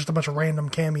hopefully not just a bunch of random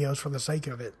cameos for the sake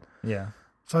of it. Yeah.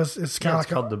 So it's kind of like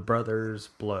called The Brothers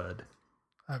Blood.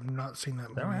 I've not seen that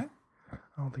movie. Is that right?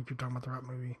 I don't think you're talking about the right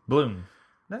movie. Bloom.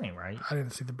 That ain't right. I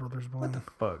didn't see The Brothers Bloom. What the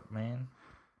fuck, man?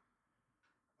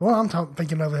 Well, I'm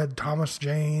thinking of it had Thomas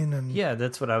Jane and Yeah,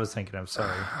 that's what I was thinking of.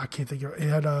 Sorry. I can't think of it. It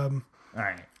had All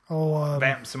right.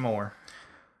 Vamp some more.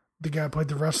 the guy who played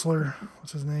the wrestler.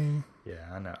 What's his name?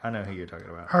 Yeah, I know who you're talking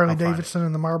about. Harley I'll find Davidson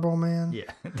and the Marlboro Man. it.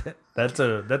 Yeah, that's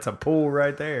a pool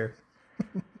right there.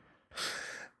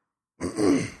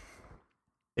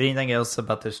 Anything else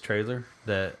about this trailer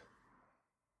that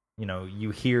you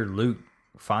hear Luke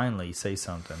finally say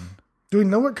something? Do we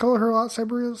know what color her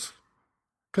lightsaber is?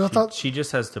 Because I thought she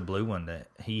just has the blue one that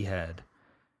he had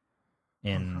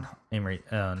in Empire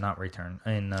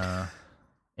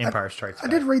Strikes Back. I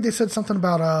did read they said something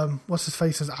about what's his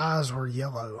face's eyes were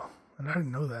yellow, and I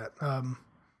didn't know that.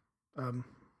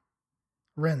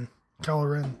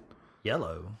 Kylo Ren.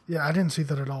 Yellow. Yeah, I didn't see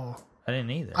that at all. I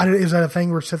didn't either. Is that a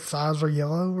thing where Sith's eyes are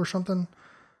yellow or something?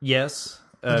 Yes,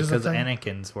 Is because that a thing?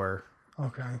 Anakin's were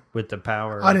Okay. with the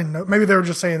power. I didn't know. Maybe they were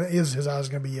just saying, is his eyes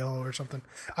going to be yellow or something?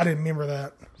 I didn't remember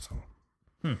that.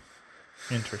 So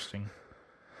Interesting.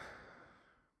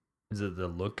 Is it the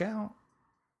Lookout?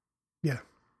 yeah.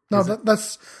 No,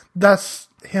 that's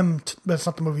him. That's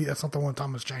not the movie. That's not the one with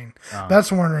Thomas Jane. Oh. That's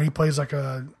the one where he plays like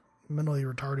a mentally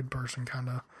retarded person, kind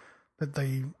of.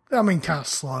 Kind of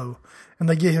slow, and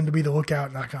they get him to be the lookout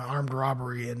in like an armed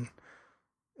robbery, and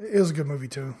it was a good movie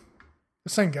too. The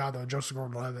same guy though, Joseph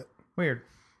Gordon-Levitt. Weird.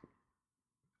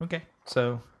 Okay,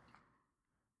 so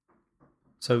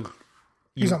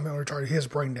He's not mentally retarded. He has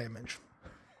brain damage.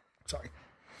 Sorry.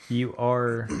 you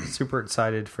are super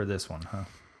excited for this one, huh?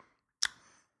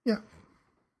 Yeah,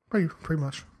 pretty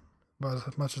much. About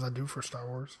as much as I do for Star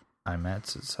Wars. I'm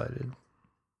Matt's excited.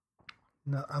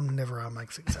 No, I'm never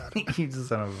IMAX excited. You just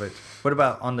son of a bitch. What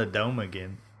about on the dome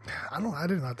again? I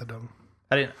didn't like the dome.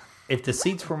 I didn't. If the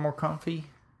seats were more comfy,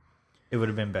 it would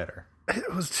have been better.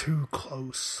 It was too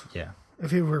close. Yeah.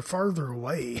 If it were farther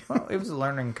away, Well, it was a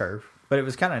learning curve, but it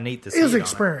was kind of neat to see. it was on an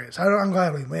experience. I'm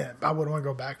glad we went. I wouldn't want to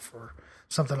go back for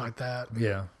something like that.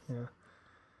 Yeah.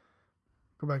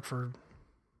 Go back for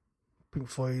Pink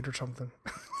Floyd or something.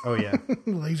 Oh yeah.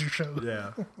 Laser show.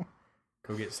 Yeah.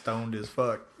 Go get stoned as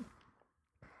fuck.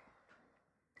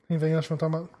 Anything else you want to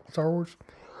talk about Star Wars?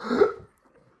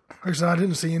 Like I said, I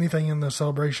didn't see anything in the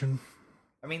celebration.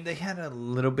 I mean, they had a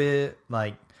little bit,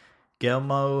 like,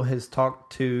 Gelmo has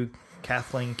talked to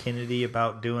Kathleen Kennedy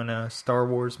about doing a Star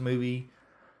Wars movie.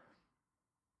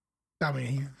 I mean,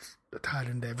 he's tied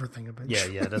into everything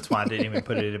eventually. Yeah, that's why I didn't even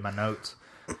put it in my notes.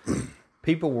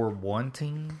 People were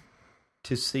wanting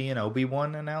to see an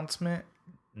Obi-Wan announcement.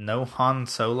 No Han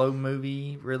Solo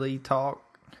movie really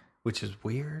talk, which is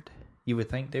weird. You would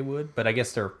think they would, but I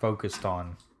guess they're focused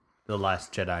on The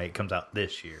Last Jedi. It comes out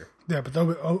this year. Yeah, but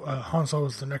Han Solo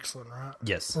is the next one, right?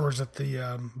 Yes. Or is it the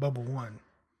Bubba One?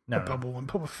 No, Bubba One,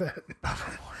 Boba Fett.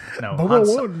 no.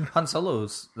 Bubba One. Han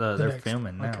Solo's they're next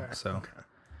filming one. now, Okay, so.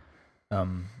 okay.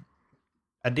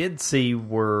 I did see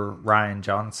where Ryan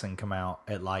Johnson come out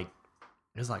at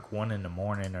it was like 1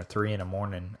 a.m. or 3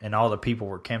 a.m, and all the people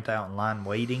were camped out in line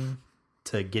waiting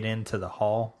to get into the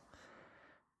hall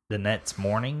the next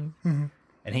morning. Mm-hmm.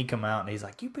 And he come out and he's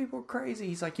like, "You people are crazy."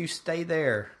 He's like, "You stay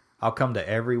there. I'll come to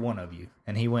every one of you."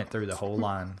 And he went through the whole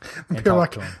line and They're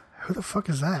talked like, to him. who the fuck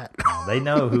is that? They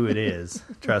know who it is.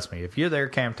 Trust me. If you're there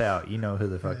camped out, you know who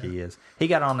the fuck he is. He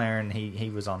got on there and he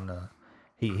was on the...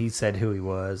 He said who he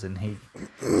was, and he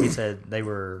said they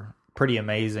were pretty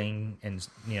amazing and,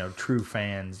 true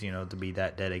fans, to be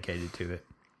that dedicated to it.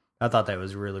 I thought that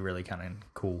was really, really kind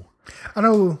of cool. I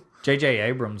know J.J.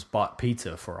 Abrams bought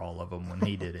pizza for all of them when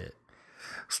he did it.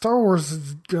 Star Wars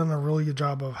has done a really good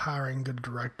job of hiring good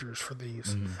directors for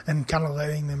these and kind of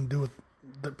letting them do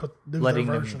their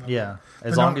version of it. Yeah.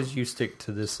 As They're long not- as you stick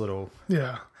to this little...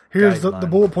 Yeah. Here's the guideline.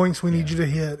 bullet points we need you to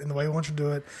hit and the way we want you to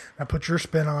do it. Now put your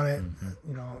spin on it.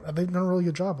 They've done a really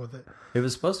good job with it. It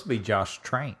was supposed to be Josh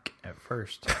Trank at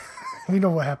first. We know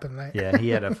what happened there. Yeah, he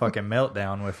had a fucking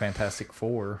meltdown with Fantastic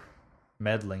Four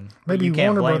meddling. Maybe You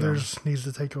can't Warner blame Brothers needs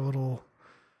to take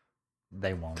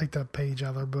They won't. take that page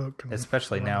out of their book. And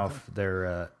Especially now if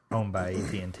they're owned by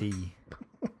AT&T.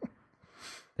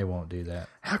 They won't do that.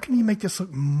 How can you make this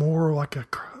look more like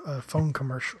a phone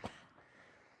commercial?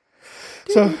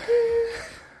 So,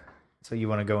 So you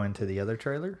want to go into the other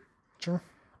trailer? sure.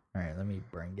 All right, let me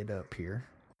bring it up here.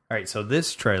 All right, so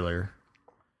this trailer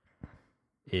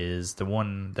is the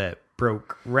one that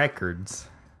broke records.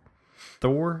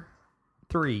 Thor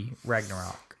 3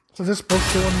 Ragnarok. So this book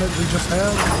the one that we just had?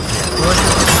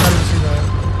 I didn't see that.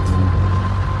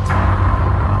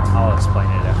 I'll explain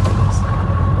it after this.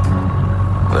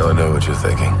 Now I know what you're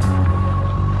thinking.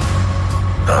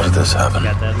 How did this happen?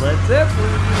 Got that Led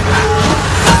Zeppelin.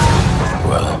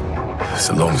 Well, it's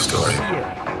a long story.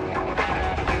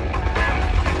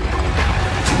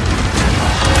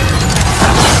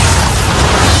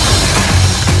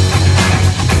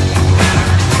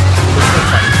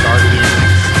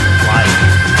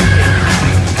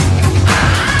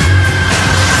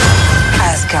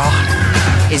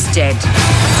 Asgard is dead.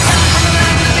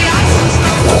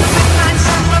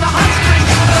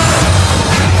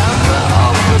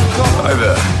 Hi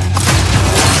there.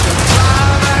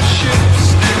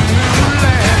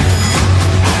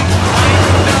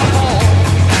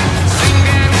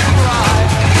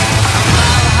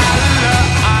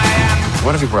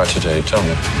 What have you brought today? Tell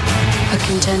me. A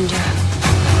contender.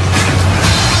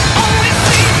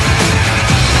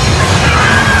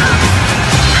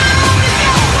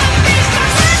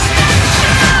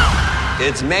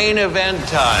 It's main event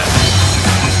time.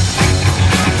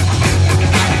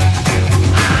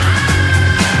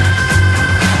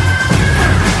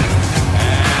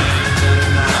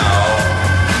 And now,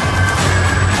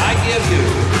 I give you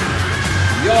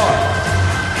your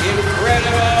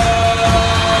incredible...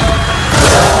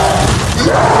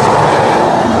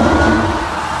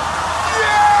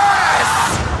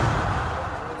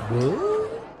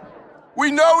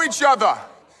 We know each other.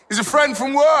 He's a friend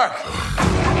from work.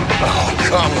 Oh,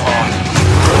 come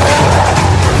on.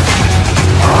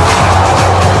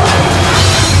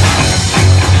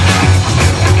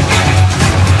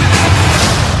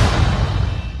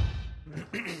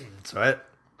 So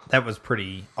that was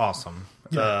pretty awesome.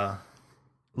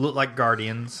 Looked like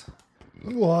Guardians.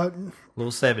 What?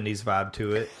 Little 70s vibe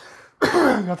to it.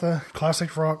 Got the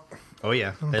classic rock. Oh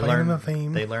yeah, I'm they playing learned the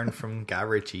theme. They learned from Guy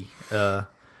Ritchie. Yeah,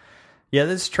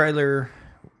 this trailer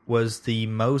was the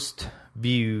most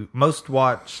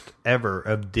watched ever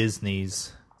of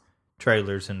Disney's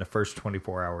trailers in the first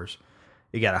 24 hours.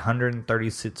 It got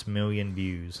 136 million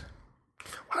views.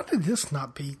 Why did this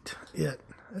not beat it?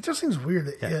 It just seems weird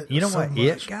that it. You know was so what? much.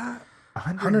 It got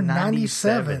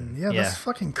 197. Yeah, Yeah. that's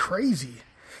fucking crazy.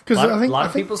 A Because lot, I think lot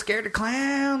of people scared of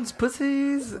clowns,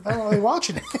 pussies. I don't really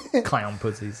watching it. Clown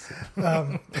pussies.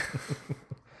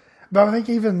 But I think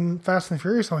even Fast and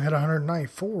Furious only had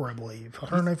 194, I believe.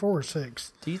 194 or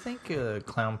 6. Do you think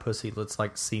Clown Pussy looks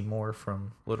like Seymour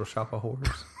from Little Shop of Horrors?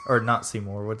 Or not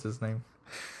Seymour, what's his name?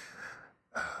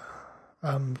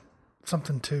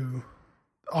 Something 2.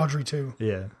 Audrey 2.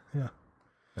 Yeah. Yeah.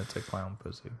 That's a Clown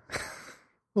Pussy.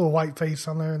 Little white face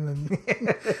on there and then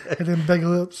and then big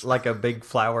lips. Like a big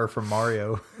flower from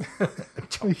Mario.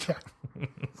 Yeah.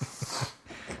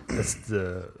 That's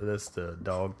the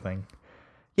dog thing.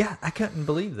 Yeah, I couldn't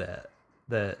believe that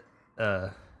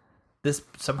this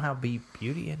somehow beat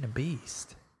Beauty and the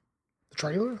Beast. The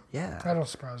trailer? Yeah. That don't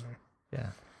surprise me. Yeah.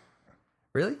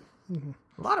 Really? Mm-hmm.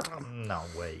 A lot of no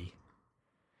way.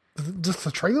 Just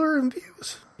the trailer and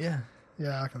views? Yeah.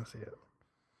 Yeah, I can see it.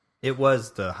 It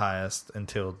was the highest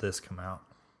until this come out.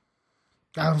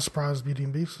 I'm surprised Beauty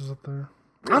and the Beast was up there.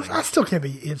 I still can't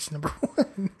be it's number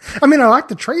 1. I mean, I like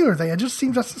the trailer thing. It just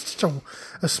seems that's such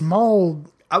a small...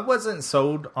 I wasn't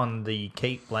sold on the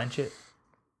Kate Blanchett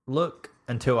look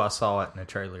until I saw it in the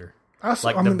trailer.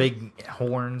 Big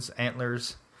horns,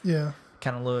 antlers Yeah.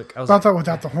 kind of look. I was But I like, thought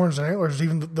without the horns and antlers,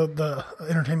 even the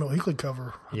Entertainment Weekly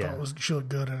cover, I thought she looked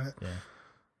good in it. yeah.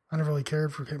 I never really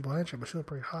cared for Kate Blanchett, but she looked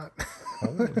pretty hot.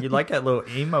 Oh, you like that little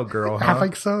emo girl, huh? I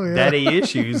think so, yeah. Daddy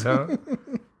issues, huh?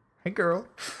 Hey, girl.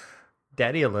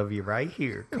 Daddy will love you right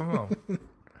here. Come on.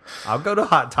 I'll go to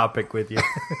Hot Topic with you.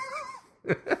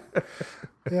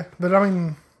 Yeah, but I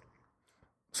mean,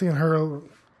 seeing her,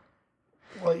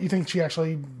 well, you think she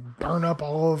actually burn up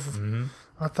all of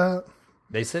like that?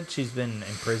 They said she's been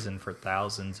in prison for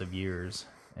thousands of years,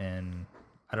 and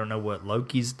I don't know what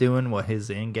Loki's doing, what his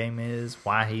end game is,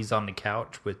 why he's on the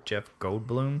couch with Jeff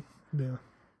Goldblum. Yeah.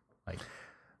 Like,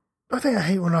 The thing I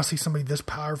hate when I see somebody this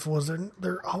powerful is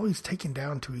they're always taken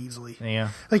down too easily. yeah.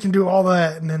 They can do all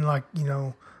that, and then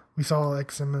we saw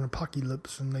X-Men and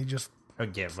Apocalypse, and they just. Oh,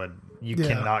 yeah, but you Yeah.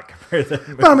 cannot compare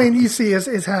them. But I mean, you see,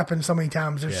 it's happened so many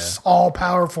times. They're just all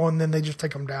powerful, and then they just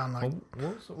take them down. Like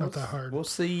not that hard. We'll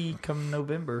see come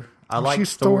November. I Well, like she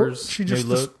Thor's She new just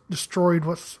look. destroyed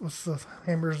what's the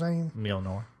hammer's name?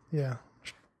 Mjolnir. Yeah,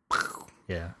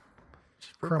 Yeah.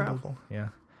 She's pretty Crumbled. powerful. Yeah.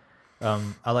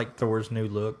 I like Thor's new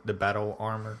look, the battle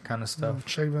armor kind of stuff.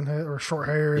 shaven head or short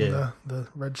hair and Yeah. the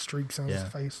red streaks on Yeah.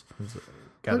 his face. He's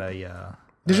got a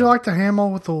Did you like the Hamill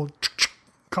with the little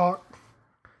cock?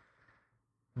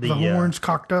 The horns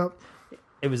cocked up.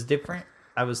 It was different.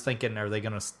 I was thinking, are they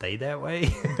going to stay that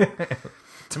way?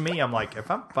 To me, I'm like,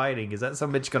 if I'm fighting, is that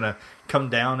some bitch going to come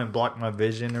down and block my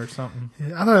vision or something?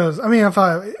 Yeah, I thought it was. I mean, I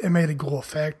thought it made a cool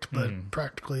effect, but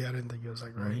practically, I didn't think it was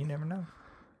that Well, great. you never know.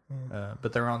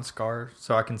 But they're on Scar,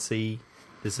 so I can see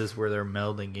this is where they're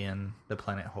melding in the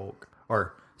Planet Hulk.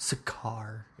 Or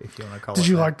Sakaar, if you want to call it Did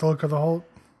you that. like the look of the Hulk?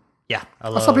 Yeah.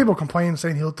 I saw people complain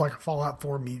saying he looked like a Fallout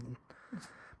 4 mutant.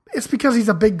 It's because he's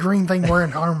a big green thing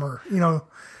wearing armor. You know,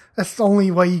 that's the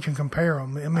only way you can compare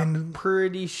him. I mean, I'm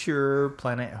pretty sure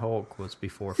Planet Hulk was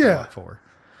before Yeah. Fallout 4.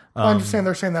 I'm just saying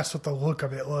they're saying that's what the look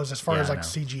of it was as far Yeah, as I like know.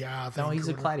 CGI. I think, No, he's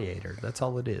a or- gladiator. That's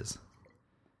all it is.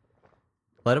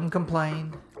 Let him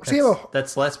complain. See,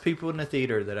 That's less people in the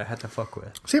theater that I had to fuck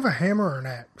with. Does he have a hammer or an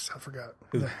axe? I forgot.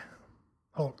 The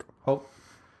Hulk. Hulk.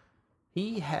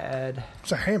 He had...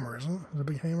 It's a hammer, isn't it? It's a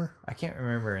big hammer. I can't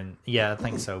remember. Yeah, I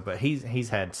think so. But he's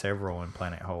had several in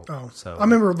Planet Hulk. Oh, so I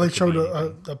remember they it could showed be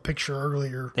anything. a picture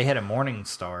earlier. They had a Morning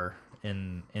Star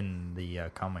in the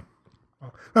comic.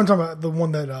 I'm talking about the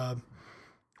one that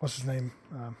what's his name?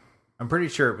 I'm pretty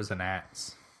sure it was an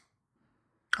axe.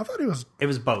 I thought it was It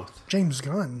was both. James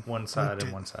Gunn. One side leaked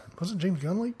and it. one side. Wasn't James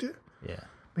Gunn leaked it? Yeah.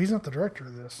 But he's not the director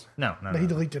of this. No. But he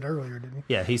leaked it earlier, didn't he?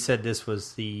 Yeah, he said this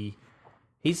was the...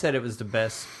 He said it was the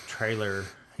best trailer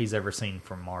he's ever seen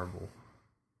from Marvel.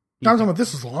 I'm talking about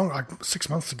this was long, like 6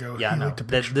 months ago. Yeah, I he know. leaked a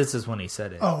picture. This is when he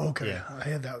said it. Oh, okay. Yeah. I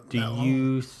had that. Do that long.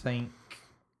 you think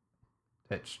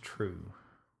that's true?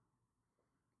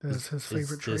 That's his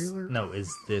favorite this, trailer? No,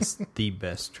 is this the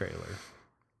best trailer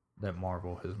that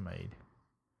Marvel has made?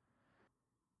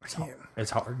 I can't.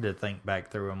 It's hard to think back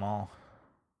through them all.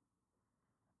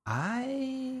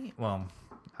 I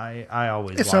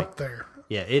always It's liked, up there.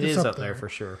 Yeah, it It's is up up there there. for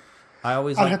sure. I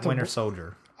always I'd liked have to- Winter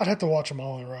Soldier. I'd have to watch them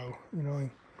all in a row. You know,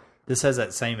 This has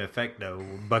that same effect though.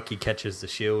 Bucky catches the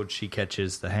shield, she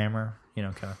catches the hammer, kind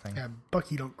of thing. yeah,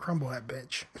 Bucky don't crumble that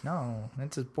bitch. No,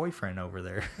 that's his boyfriend over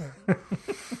there.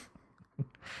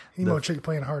 He know a chick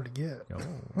playing hard to get.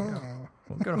 Well,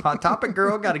 go to Hot Topic,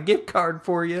 girl. Got a gift card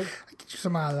for you. Get you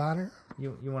some eyeliner.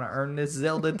 You want to earn this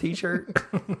Zelda T-shirt?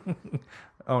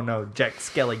 Oh no, Jack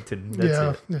Skellington.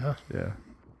 That's it.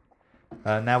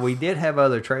 Yeah. Now we did have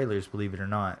other trailers, believe it or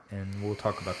not, and we'll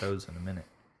talk about those in a minute.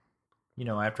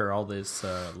 After all this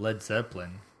Led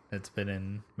Zeppelin that's been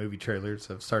in movie trailers,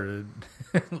 I've started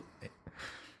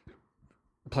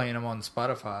playing them on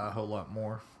Spotify a whole lot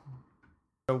more.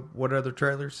 So, what other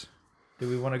trailers do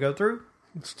we want to go through?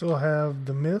 Still have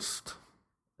The Mist,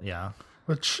 Yeah,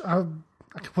 which I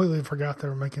completely forgot they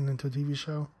were making into a TV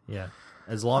show. yeah.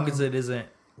 As long as it isn't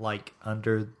like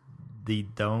under the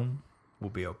dome, we'll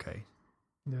be okay.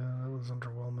 Yeah, that was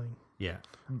underwhelming. Yeah,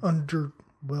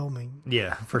 Underwhelming.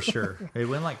 yeah, for sure. It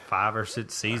went like 5 or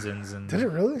 6 seasons, and Did it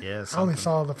really? Yeah, I only something.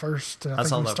 saw the first. I think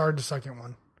saw we the- started the second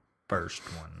one. First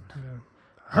one.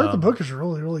 I heard the book is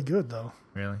really, really good though.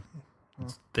 Really?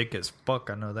 It's thick as fuck,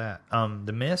 I know that.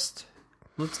 The Mist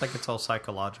looks like it's all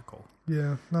psychological.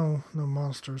 Yeah, no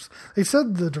monsters. They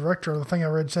said the director, the thing I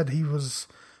read said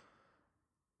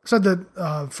said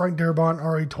that Frank Darabont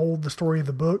already told the story of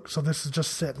the book, so this is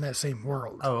just set in that same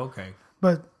world. Oh, okay.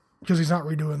 But because he's not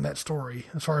redoing that story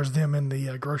as far as them in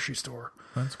the grocery store.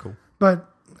 That's cool. But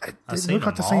it I've didn't seen look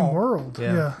like the them same all. world.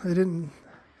 Yeah. Yeah, it didn't.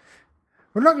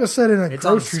 We're not going to set it in a It's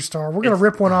on grocery s- store. We're going to it's-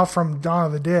 rip one off from Dawn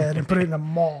of the Dead and put it in a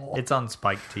mall. It's on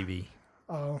Spike TV.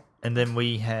 Oh, And then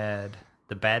we had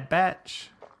The Bad Batch,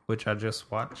 which I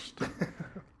just watched.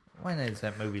 Why does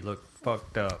that movie look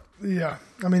fucked up? yeah.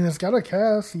 I mean, it's got a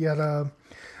cast. You got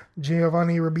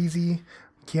Giovanni Ribisi,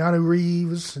 Keanu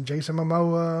Reeves, Jason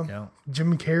Momoa, Yeah.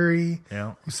 Jim Carrey.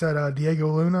 Yeah. You said Diego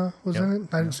Luna was Yep. in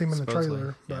it. I didn't see him in the Supposedly,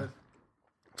 trailer, yeah. but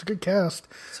it's a good cast.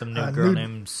 Some new girl nude-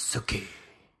 named Suki.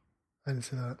 I didn't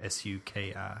see that.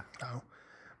 Suki. Oh.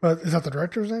 But is that the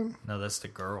director's name? No, that's the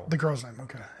girl. The girl's name,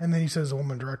 okay. And then he says a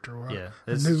woman director. Right? Yeah,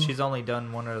 The new she's only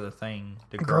done one other thing.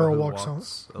 The Girl girl who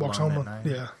walks walks home, alone at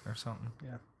night, yeah. or something.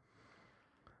 Yeah.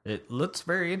 It looks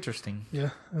very interesting. Yeah.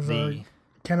 It's The a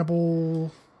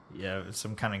cannibal yeah,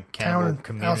 some kind of town cannibal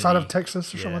community outside of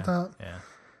Texas or something like that.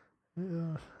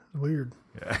 Yeah, It's weird.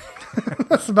 yeah.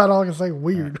 That's about all I can say.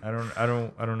 Weird. I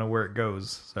don't know where it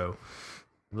goes. So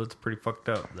it looks pretty fucked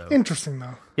up though. Interesting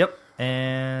though. Yep.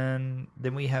 And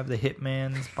then we have the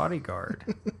Hitman's Bodyguard,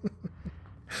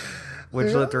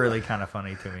 which looked really kind of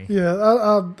funny to me. Yeah,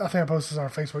 I think I posted this on our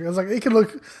Facebook. I was like, it could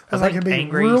look like it'd be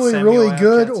angry really, Samuel really L.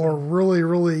 good Jackson. or really,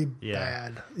 really Yeah.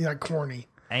 bad. You know, like corny.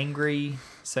 Angry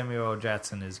Samuel L.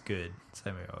 Jackson is good.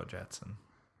 Samuel L. Jackson.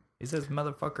 He says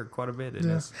motherfucker quite a bit in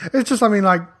Yeah. this. It's just, I mean,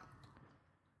 like,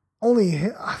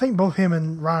 I think both him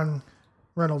and Ryan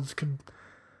Reynolds could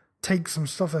take some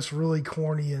stuff that's really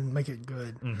corny and make it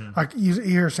good. Like you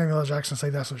hear Samuel L. Jackson say,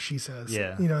 "That's what she says."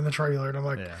 Yeah. You know, in the trailer, and I'm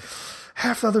like, Yeah.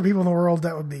 half the other people in the world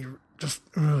that would be just.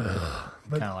 Ugh.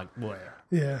 But Kind of like, boy.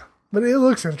 yeah, but it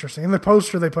looks interesting. And the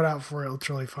poster they put out for it looks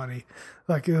really funny.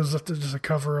 Like it was just a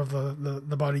cover of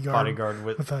the bodyguard. Bodyguard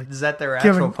with like, is that their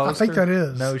Kevin- actual poster? I think that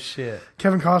is. No shit.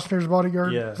 Kevin Costner's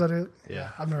bodyguard. Yeah. Is that it?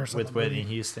 Yeah. I've never seen with that Whitney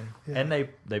movie. Houston, and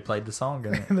they played the song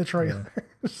in it. in the trailer.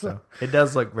 So it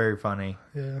does look very funny.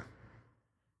 Yeah.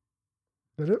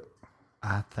 Did it?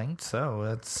 I think so.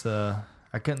 That's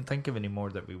I couldn't think of any more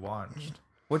that we watched.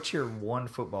 What's your one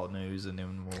football news, and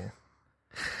then we'll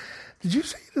Did you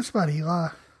see this about Eli?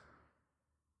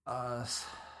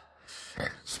 supposedly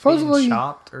Supposedly,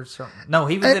 chopped or something. No,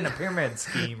 he was in a pyramid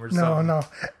scheme or something. no.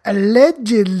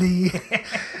 Allegedly,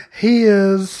 he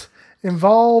is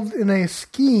involved in a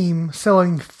scheme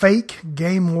selling fake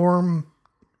game worm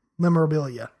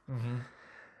memorabilia.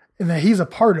 And that he's a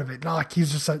part of it, not like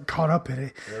he's just like caught up in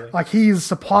it. Really? Like he's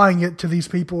supplying it to these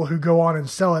people who go on and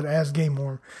sell it as game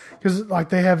worm. Because like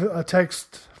they have a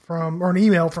text from or an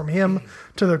email from him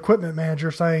to the equipment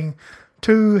manager saying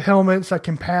 2 helmets that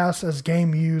can pass as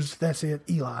game used. That's it,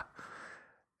 Eli.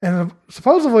 And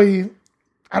supposedly,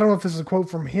 I don't know if this is a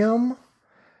quote from him.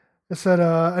 It said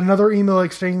another email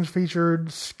exchange featured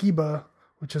Skiba,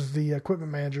 which is the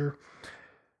equipment manager,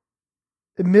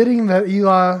 admitting that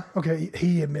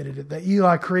he admitted it, that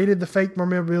Eli created the fake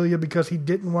memorabilia because he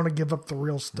didn't want to give up the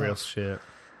real stuff. Real shit.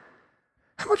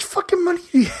 How much fucking money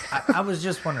do you have? I was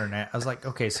just wondering that. I was like,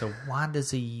 okay, so why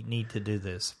does he need to do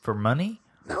this? For money?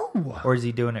 No. Or is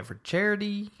he doing it for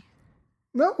charity?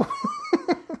 No.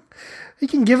 He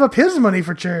can give up his money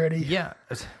for charity. Yeah.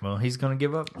 Well, he's going to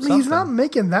give up I mean, he's not something.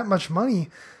 making that much money.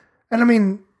 And I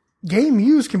mean, game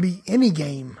used can be any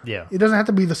game. Yeah. It doesn't have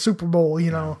to be the Super Bowl, you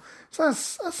know. So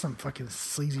that's some fucking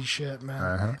sleazy shit, man.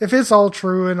 Uh-huh. If it's all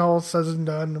true and all said and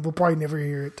done, we'll probably never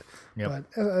hear it. Yep. But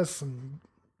that's some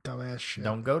dumbass shit.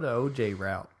 Don't go to OJ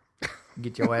route.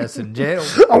 Get your ass in jail.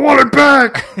 I want it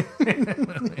back!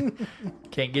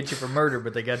 Can't get you for murder,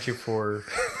 but they got you for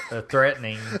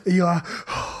threatening. Eli.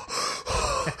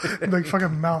 Big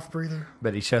fucking mouth breather.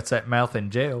 But he shuts that mouth in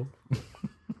jail.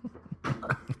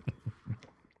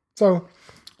 So,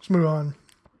 let's move on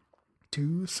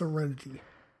to Serenity.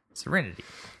 Serenity.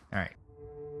 All right.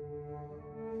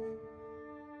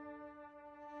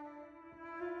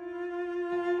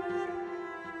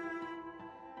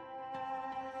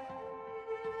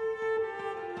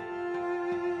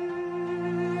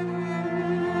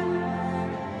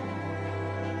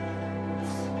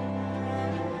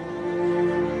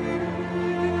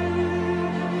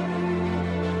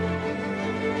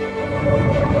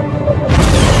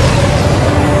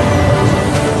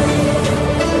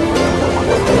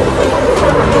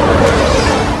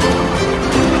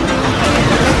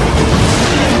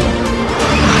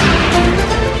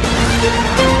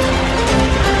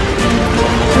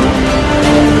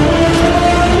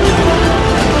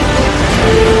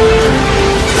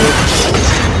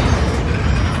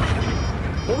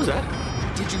 What was that?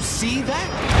 Did you see that?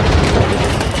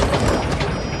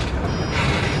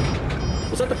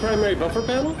 Was that the primary buffer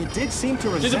panel? It did seem to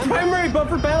resemble... Did the primary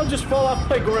buffer panel just fall off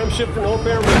by Graham ship for no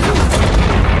apparent reason?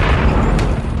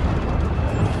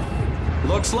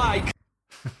 Looks like.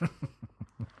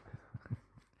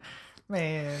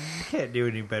 Man, you can't do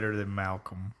any better than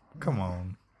Malcolm. Come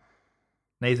on.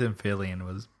 Nathan Fillion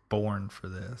was born for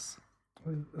this.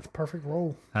 It's a perfect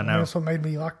role. I know. That's what made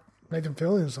me like Nathan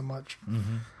Fillion so much.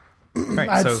 Right,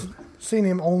 I'd so seen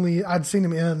him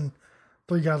in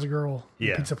Three Guys a Girl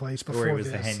Yeah, Pizza Place before where he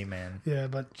was this. the handyman. Yeah,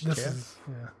 but this Jeff? is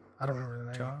I don't remember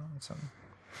the name. John something.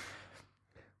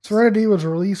 Serenity was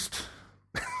released.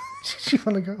 Did you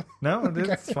want to go? No,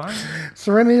 that's fine.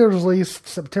 Serenity was released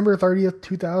September 30th,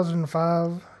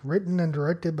 2005. Written and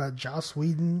directed by Joss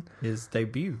Whedon. His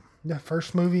debut. Yeah,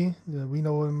 first movie. We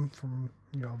know him from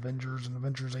Avengers and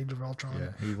Avengers: Age of Ultron. Yeah,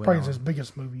 he went Probably on. his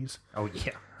biggest movies. Oh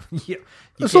yeah, yeah.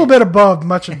 It's a little bit above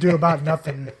Much Ado About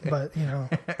Nothing, but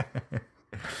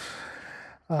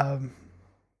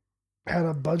had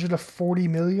a budget of $40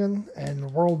 million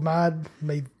and worldwide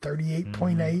made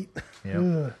 38.8.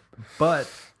 Yep. But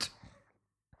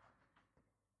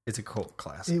it's a cult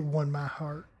classic. It won my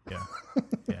heart. Yeah,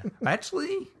 yeah.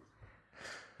 Actually,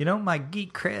 my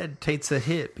geek cred takes a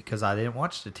hit because I didn't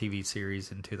watch the TV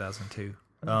series in 2002.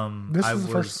 This is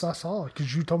the first I saw it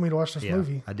because you told me to watch this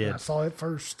movie. I did. I saw it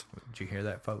first. Did you hear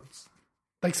that, folks?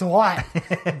 Thanks a lot.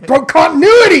 Broke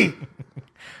continuity.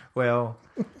 Well,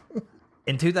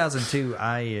 in 2002,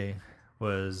 I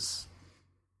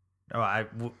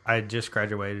just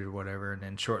graduated or whatever, and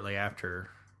then shortly after,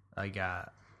 I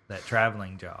got that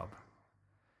traveling job.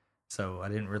 So I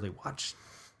didn't really watch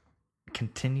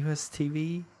continuous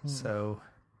TV. So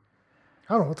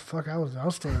I don't know what the fuck I was doing. I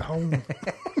was still at home.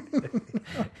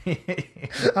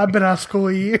 I've been out of school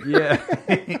a year. yeah,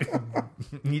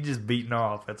 you just beating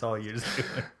off. That's all you're just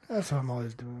doing. That's what I'm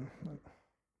always doing.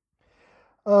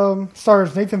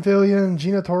 Stars Nathan Fillion,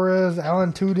 Gina Torres,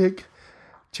 Alan Tudyk,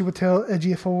 Chiwetel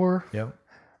Ejiofor. Yep.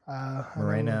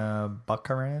 Morena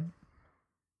Baccarin.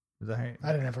 Is that her?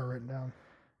 I didn't have her written down.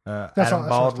 Adam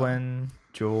Baldwin,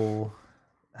 Joel.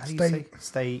 How do you say? State.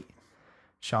 State.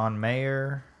 Sean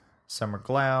Mayer, Summer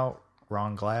Glau,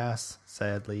 Ron Glass.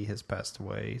 Sadly, has passed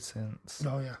away since.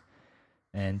 Oh yeah.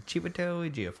 And Chiwetel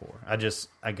Ejiofor.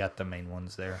 I got the main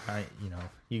ones there.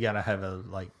 You gotta have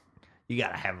you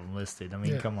gotta have them listed. I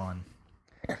mean, come on.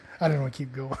 I didn't want to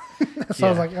keep going, so I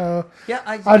was like, yeah,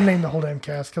 I'd name the whole damn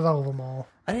cast because I love them all.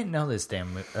 I didn't know this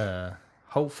damn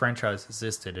whole franchise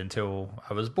existed until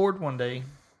I was bored one day.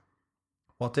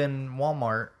 Walked in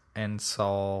Walmart and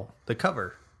saw the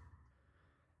cover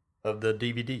of the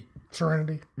DVD.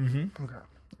 Serenity. Mm-hmm. Okay.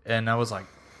 And I was like,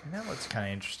 that looks kind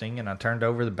of interesting. And I turned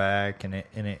over the back, and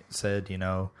it said,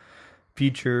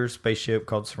 future spaceship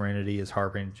called Serenity is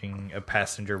harbinging a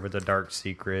passenger with a dark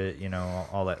secret,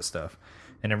 all that stuff.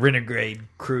 And a renegade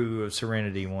crew of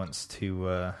Serenity wants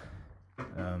to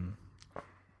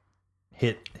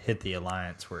hit the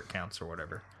Alliance where it counts or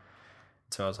whatever.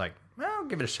 So I was like, well, I'll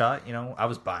give it a shot. I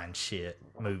was buying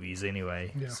movies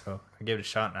anyway. Yeah. So I gave it a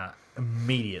shot, and I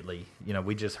immediately,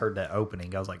 we just heard that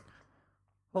opening. I was like,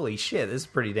 holy shit, this is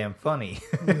pretty damn funny.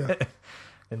 Yeah.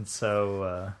 And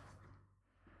so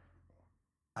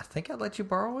I think I let you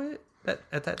borrow it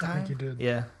at that time. I think you did.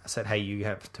 Yeah. I said, hey, you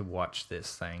have to watch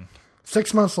this thing.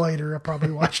 6 months later, I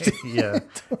probably watched it. Yeah.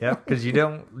 Yep. Because you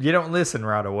don't listen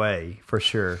right away, for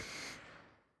sure.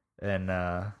 And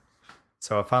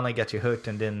so I finally got you hooked,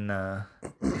 and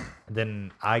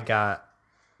then I got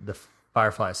the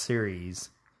Firefly series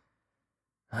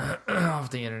off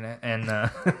the internet, and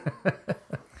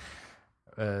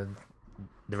the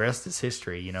rest is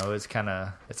history. It's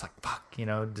like, fuck,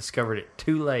 discovered it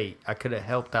too late. I could have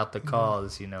helped out the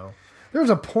cause, There was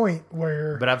a point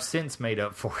where, But I've since made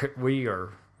up for it. We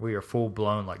are full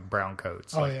blown like brown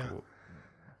coats. Oh, yeah.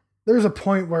 There's a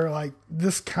point where like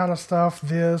this kind of stuff,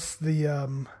 what was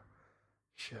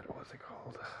it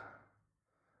called?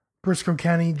 Briscoe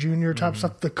County Jr. type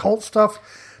stuff, the cult stuff.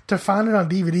 To find it on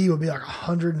DVD would be like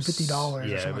 $150.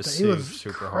 Yeah, or it something was like that.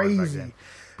 super crazy. hard back then.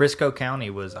 Briscoe County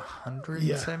was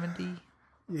 170.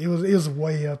 It was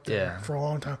way up there Yeah. for a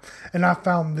long time. And I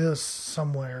found this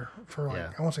somewhere for like,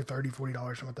 Yeah. I want to say $30, $40,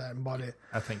 something like that, and bought it.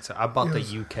 I think so. I bought It the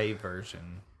was- UK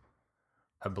version.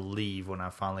 I believe when I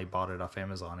finally bought it off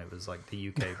Amazon, it was like the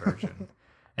UK version.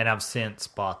 And I've since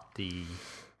bought the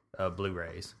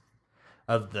Blu-rays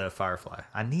of the Firefly.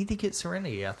 I need to get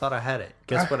Serenity. I thought I had it.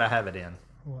 Guess what I have it in?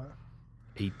 What?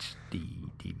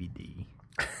 HD DVD.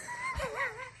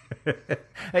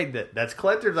 Hey, that's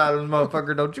collector's items,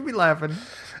 motherfucker. Don't you be laughing.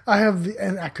 I have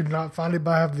and I could not find it,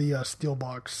 but I have the steel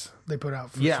box they put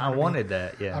out. For Yeah, Serenity. I wanted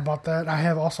that. Yeah, I bought that. I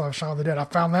also have Shaun of the Dead. I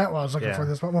found that while I was looking Yeah. for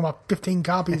this one. One of my 15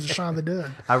 copies of Shaun of the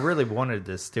Dead. I really wanted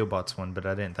the Steelbox one, but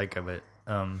I didn't think of it.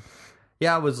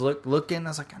 Yeah, I was looking. I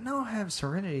was like, I know I have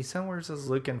Serenity somewhere. So I was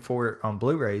looking for it on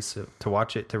Blu-ray to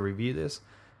watch it, to review this.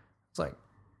 It's like,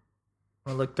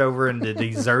 I looked over in the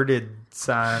deserted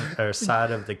side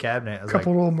of the cabinet. I was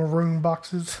Couple like, little maroon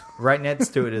boxes. right next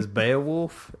to it is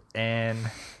Beowulf and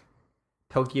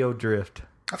Tokyo Drift.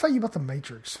 I thought you bought The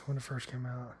Matrix when it first came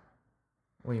out.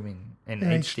 What do you mean? An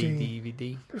In HD HD.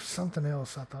 DVD? There's something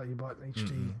else I thought you bought in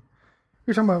HD.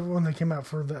 You're talking about when they came out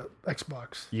for the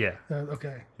Xbox. Yeah.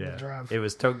 Okay. The Yeah. Drive. It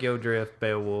was Tokyo Drift,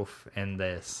 Beowulf, and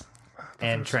this.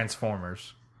 And was-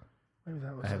 Transformers. Maybe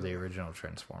that was I have it. the original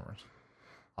Transformers.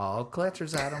 All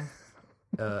collectors at them.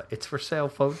 It's for sale,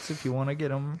 folks, if you want to get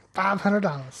them.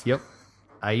 $500. Yep.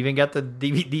 I even got the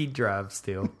DVD drive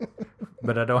still.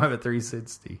 But I don't have a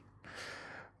 360. I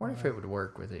wonder if it would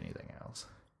work with anything else.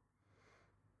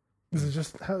 Is it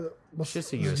just It's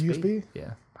just a is it USB.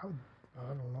 Yeah. I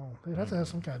don't know. They'd have to have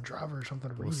some kind of driver or something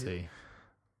to We'll read see.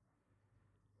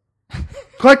 it.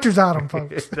 Collector's item,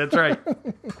 folks. That's right.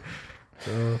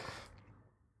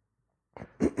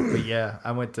 But yeah,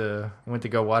 I went to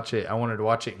go watch it. I wanted to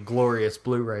watch it in glorious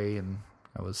Blu-ray, and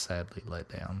I was sadly let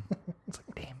down. It's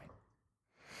like, damn it.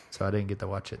 So I didn't get to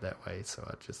watch it that way. So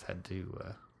I just had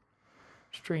to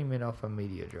stream it off a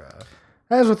media drive.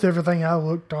 As with everything, I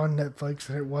looked on Netflix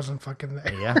and it wasn't fucking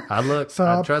there. Yeah, I looked. So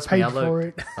I Trust me, I paid for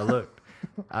looked. it. I looked.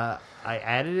 I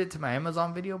added it to my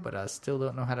Amazon video, but I still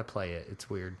don't know how to play it. It's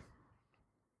weird.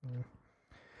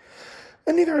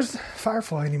 And neither is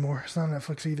Firefly anymore. It's not on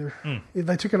Netflix either.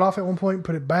 They took it off at one point and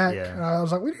put it back. Yeah. And I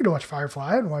was like, we need to watch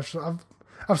Firefly. I hadn't watched it.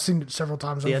 I've seen it several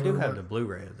times. Yeah, I over, do have but the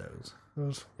Blu-ray of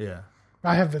those. Yeah.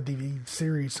 I have the DVD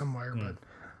series somewhere,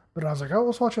 but I was like, oh,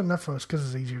 let's watch it on Netflix because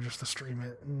it's easier just to stream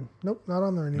it. And nope, not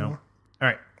on there anymore. No. All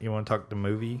right. You want to talk the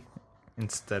movie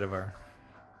instead of our...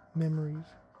 Memories.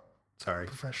 Sorry.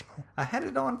 Professional. I had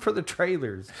it on for the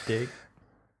trailers, Dick.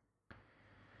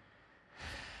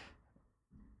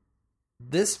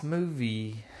 This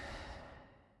movie,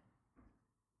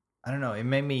 I don't know, it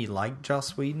made me like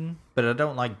Joss Whedon, but I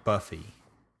don't like Buffy.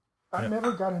 I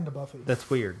never got into Buffy. That's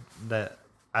weird. That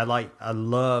I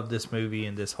love this movie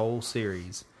and this whole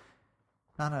series.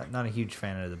 Not a huge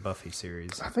fan of the Buffy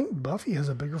series. I think Buffy has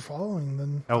a bigger following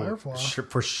than Firefly.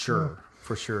 For sure. Yeah.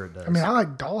 For sure it does. I mean, I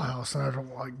like Dollhouse and I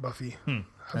don't like Buffy.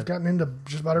 I've gotten into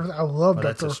just about everything. I love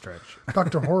that's a stretch.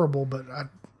 Dr. Horrible, but I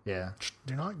yeah.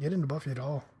 do not get into Buffy at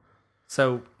all.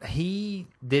 So he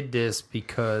did this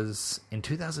because in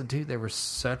 2002 there was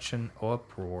such an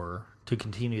uproar to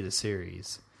continue the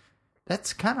series.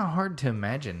 That's kind of hard to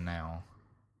imagine now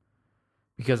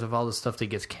because of all the stuff that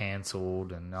gets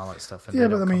canceled and all that stuff. And yeah,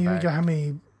 but I mean, you got how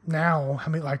many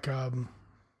like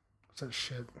what's that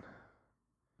shit?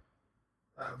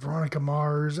 Veronica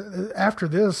Mars. After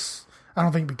this, I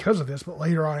don't think because of this, but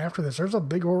later on after this, there's a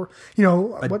big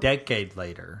decade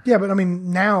later. Yeah, but I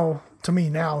mean, now to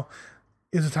me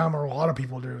is a time where a lot of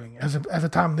people are doing it. At the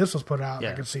time this was put out,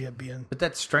 I could see it being. But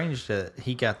that's strange that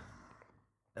he got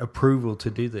approval to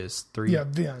do this 3. Yeah,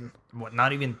 then.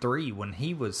 Not even 3. When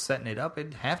he was setting it up,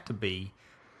 it'd have to be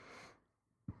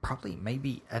probably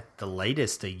maybe at the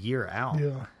latest a year out.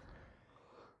 Yeah.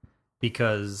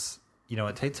 Because,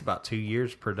 it takes about 2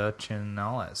 years production and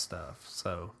all that stuff.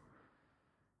 So.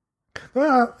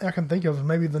 Well, I can think of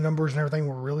maybe the numbers and everything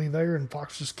were really there and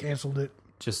Fox just canceled it.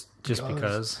 Just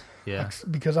because. Yeah,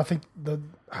 because I think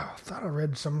I thought I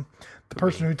read the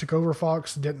person who took over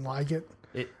Fox didn't like it.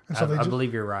 And so I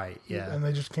believe you're right. Yeah, and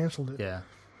they just canceled it. Yeah,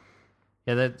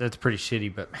 that's pretty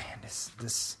shitty. But man,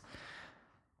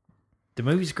 the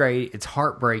movie's great. It's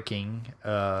heartbreaking.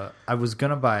 I was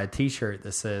gonna buy a T-shirt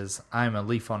that says "I'm a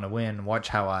leaf on the wind. Watch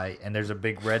how I." And there's a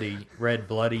big red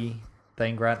bloody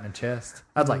thing right in the chest.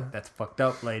 I was like, "That's fucked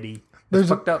up, lady." It's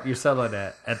fucked up. You're selling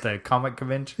that at the comic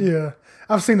convention. Yeah,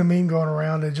 I've seen a meme going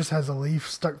around. It just has a leaf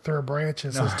stuck through a branch.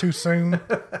 It says "too soon."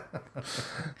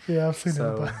 Yeah, I've seen it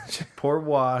a bunch. Poor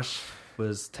Wash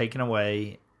was taken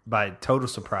away by total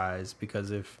surprise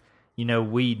because if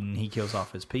Whedon, he kills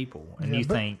off his people, and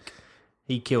think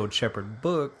he killed Shepherd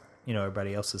Book,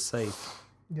 everybody else is safe.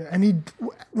 Yeah, and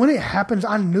when it happens,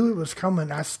 I knew it was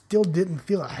coming. I still didn't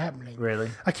feel it happening.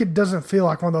 Really? Like, it doesn't feel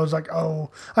like one of those,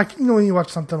 when you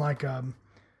watch something like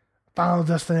Final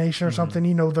Destination or something,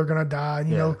 they're going to die.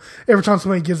 And, every time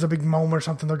somebody gives a big moment or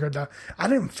something, they're going to die. I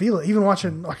didn't feel it. Even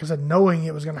watching, like I said, knowing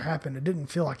it was going to happen, it didn't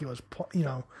feel like it was,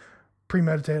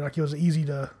 premeditated, like it was easy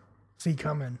to see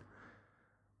coming.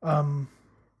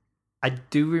 I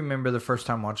do remember the first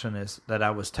time watching this that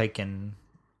I was taken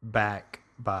back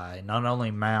by not only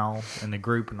Mal and the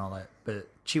group and all that, but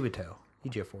Chiwetel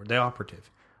Ejiofor, the operative.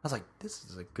 I was like, this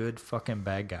is a good fucking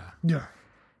bad guy. Yeah.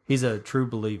 He's a true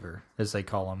believer, as they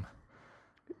call him.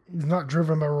 He's not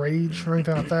driven by rage or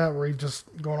anything like that, where he's just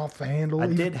going off the handle. I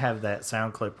did have that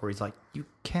sound clip where he's like, you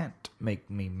can't make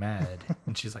me mad.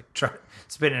 And she's like, try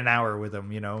spend an hour with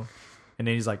him, And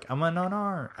then he's like, I'm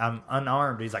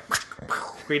unarmed. He's like,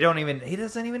 he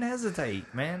doesn't even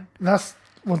hesitate, man. That's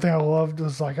one thing I loved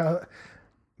was like,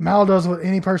 Mal does what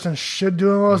any person should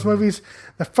do in one of those movies.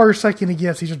 The first second he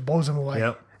gets, he just blows him away.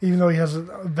 Yep. Even though he has a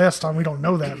vest on, we don't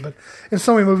know that. But in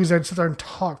so many movies, they'd sit there and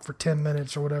talk for 10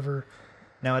 minutes or whatever.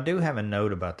 Now, I do have a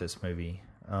note about this movie.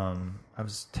 I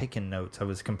was taking notes. I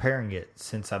was comparing it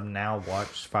since I've now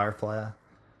watched Firefly.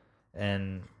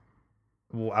 And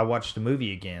I watched the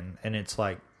movie again. And it's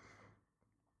like,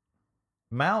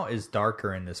 Mal is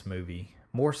darker in this movie.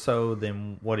 More so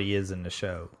than what he is in the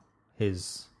show.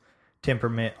 His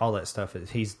temperament, all that stuff.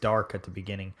 He's dark at the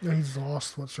beginning. Yeah, he's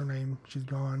lost. What's her name? She's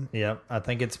gone. Yep. I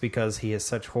think it's because he has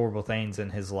such horrible things in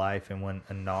his life. And when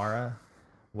Inara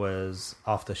was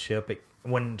off the ship,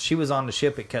 when she was on the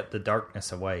ship, it kept the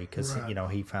darkness away because,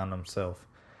 he found himself.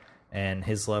 And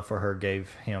his love for her gave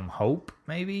him hope,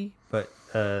 maybe. But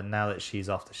now that she's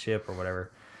off the ship or whatever,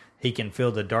 he can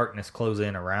feel the darkness close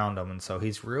in around him. And so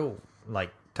he's real,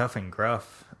 tough and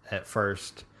gruff at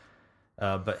first.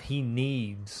 But he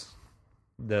needs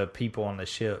the people on the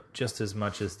ship just as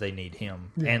much as they need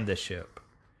him and the ship.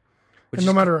 And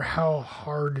no matter how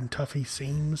hard and tough he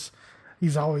seems,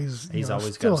 he's always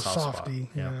always still got a soft softy.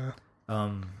 Spot. Yeah.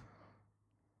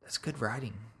 That's good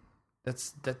writing.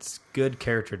 That's good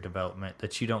character development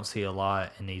that you don't see a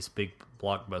lot in these big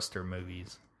blockbuster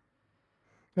movies.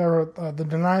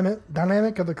 The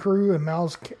dynamic of the crew and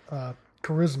Mal's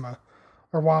charisma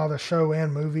are why the show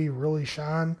and movie really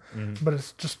shine, but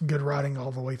it's just good writing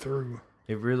all the way through.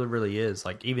 It really, really is.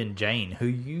 Like, even Jane, who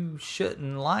you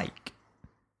shouldn't like,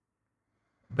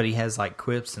 but he has, like,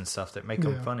 quips and stuff that make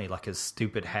him funny, like his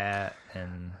stupid hat.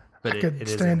 But I could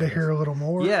stand to hear a little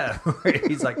more. Yeah.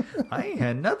 He's like, I ain't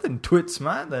had nothing twits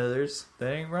my others.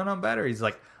 They ain't run on battery. He's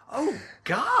like, oh,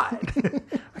 God.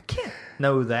 I can't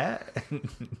know that.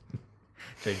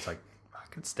 Jane's like, I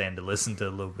could stand to listen to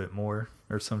a little bit more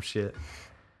or some shit.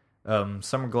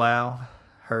 Summer Glau,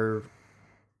 her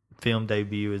film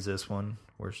debut is this one,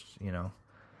 where, you know,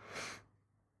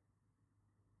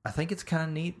 I think it's kind of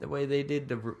neat the way they did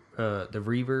the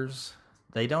Reavers.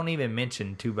 They don't even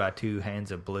mention 2x2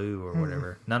 Hands of Blue or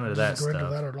whatever. None of that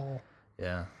stuff. That at all.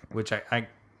 Yeah, which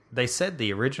they said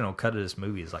the original cut of this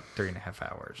movie is like 3.5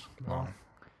 hours long,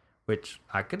 which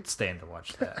I could stand to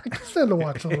watch that. I could stand to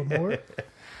watch a little more.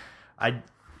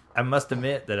 I must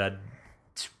admit that I'd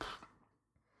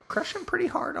crushing pretty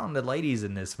hard on the ladies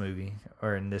in this movie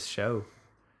or in this show.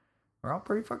 We're all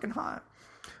pretty fucking hot.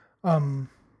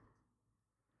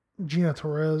 Gina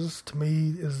Torres to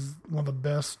me is one of the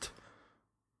best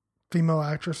female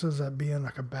actresses at being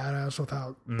like a badass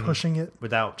without pushing it,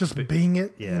 without just being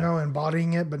it, you know,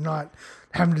 embodying it, but not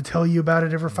having to tell you about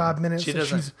it every 5 minutes. She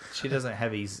doesn't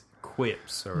have these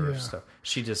quips or stuff.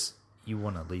 She just, you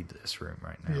want to leave this room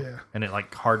right now, and it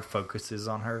like hard focuses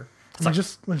on her. It's like,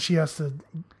 just when she has to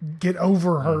get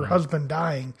over her husband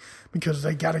dying because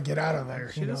they got to get out of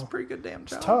there. She does a pretty good damn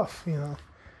job. It's tough, you know.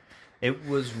 It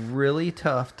was really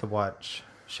tough to watch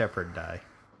Shepard die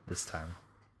this time.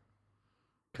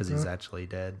 Because he's actually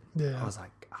dead. Yeah. I was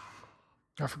like,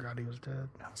 I forgot he was dead.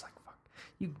 I was like, fuck.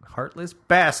 You heartless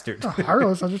bastard. Oh,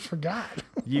 heartless? I just forgot.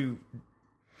 You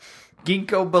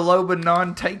ginkgo biloba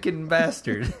non-taken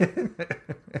bastard.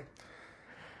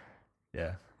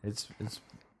 Yeah. It's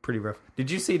pretty rough.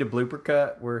 Did you see the blooper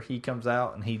cut where he comes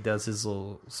out and he does his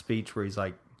little speech where he's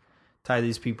like, tie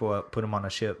these people up, put them on a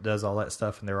ship, does all that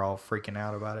stuff, and they're all freaking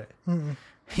out about it? Mm-mm.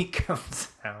 He comes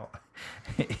out.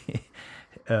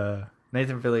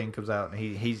 Nathan Fillion comes out and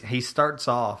he starts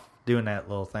off doing that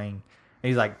little thing. And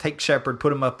he's like, take Shepard,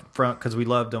 put him up front because we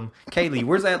loved him. Kaylee,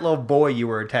 where's that little boy you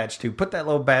were attached to? Put that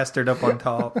little bastard up on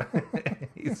top.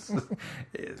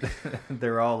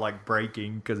 They're all like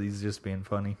breaking because he's just being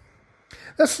funny.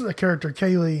 That's the character,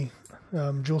 Kaylee,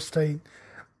 Jewel State.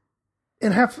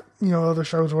 In other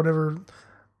shows or whatever,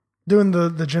 doing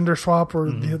the gender swap or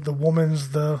the woman's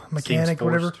the mechanic or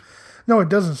whatever. No, it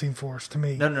doesn't seem forced to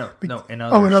me. No. In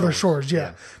other shores,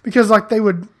 yeah. Because like they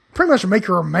would pretty much make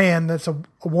her a man that's a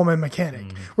woman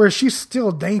mechanic, whereas she's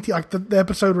still dainty. Like the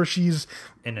episode where she's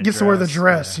gets to wear the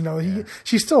dress,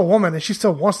 she's still a woman and she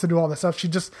still wants to do all that stuff.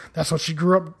 That's what she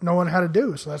grew up knowing how to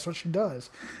do, so that's what she does,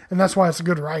 and that's why it's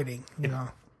good writing.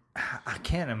 I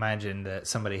can't imagine that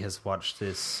somebody has watched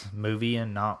this movie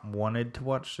and not wanted to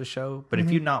watch the show. But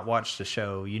if you've not watched the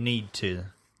show, you need to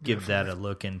give that a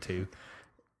look into.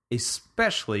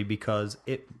 Especially because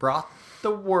it brought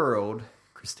the world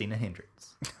Christina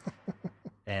Hendricks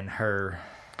and her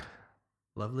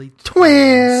lovely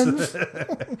twins.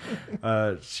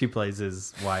 She plays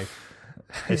his wife,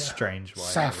 his strange wife.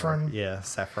 Saffron.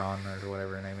 Saffron or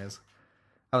whatever her name is.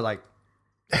 I was like,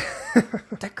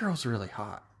 that girl's really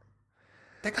hot.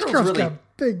 That girl's really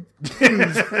got big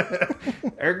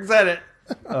titties. Eric said it.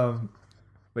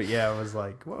 But yeah, I was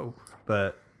like, whoa.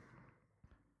 But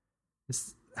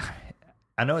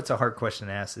I know it's a hard question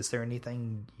to ask. Is there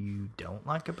anything you don't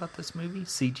like about this movie?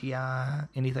 CGI?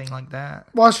 Anything like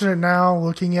that? Watching it now,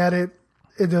 looking at it,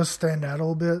 it does stand out a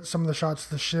little bit. Some of the shots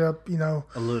of the ship, A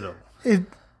little. It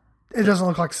doesn't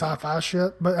look like sci-fi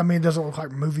shit, but I mean, it doesn't look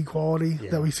like movie quality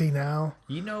that we see now.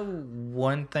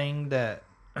 One thing that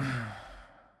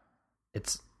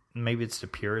maybe it's the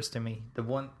purest in me. The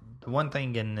one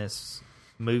thing in this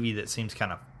movie that seems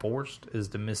kind of forced is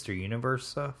the Mr. Universe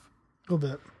stuff. A little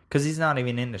bit. Because he's not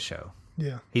even in the show.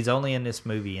 Yeah. He's only in this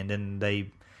movie, and then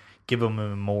they give him a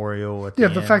memorial at the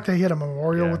end. The fact that he had a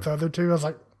memorial with the other two, I was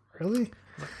like, really?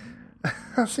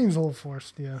 That seems a little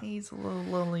forced, yeah. He's a little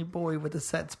lonely boy with a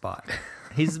set spot.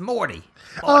 He's Morty.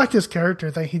 I like his character.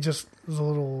 I think he just was a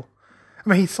little... I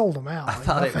mean, he sold him out. I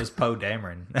thought it was Poe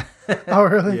Dameron. Oh,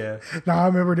 really? Yeah. No, I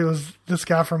remembered it was this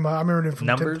guy from... I remembered him from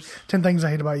Numbers? 10 Things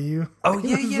I Hate About You. Oh,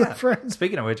 yeah.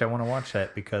 Speaking of which, I want to watch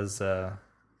that because...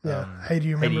 Hey, Do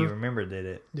You Remember? Hey, Do You Remember did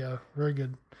it. Yeah, very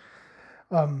good.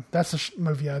 That's a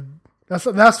movie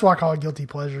that's why I call it Guilty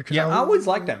Pleasure. I always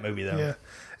liked that movie, though. Yeah.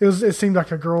 It seemed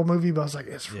like a girl movie, but I was like,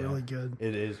 it's really good.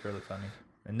 It is really funny.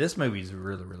 And this movie's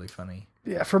really, really funny.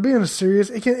 Yeah, for being a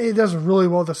serious, it does really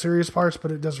well with the serious parts,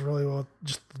 but it does really well with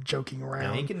just joking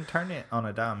around. Yeah, he can turn it on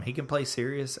a dime. He can play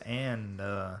serious and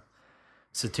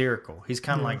satirical. He's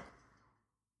kind of like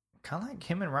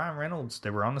him and Ryan Reynolds.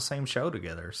 They were on the same show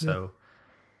together. So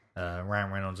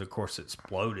Ryan Reynolds, of course,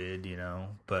 exploded,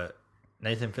 but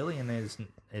Nathan Fillion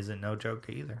isn't no joke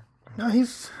either. No,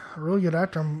 he's a really good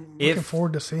actor. I'm looking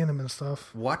forward to seeing him and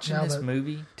stuff. Watching this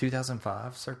movie,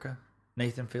 2005 circa,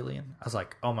 Nathan Fillion, I was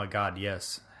like, oh my God,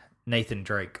 yes. Nathan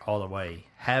Drake all the way.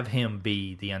 Have him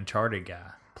be the Uncharted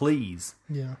guy. Please.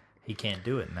 Yeah. He can't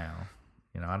do it now.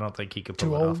 I don't think he could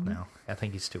pull it off now. I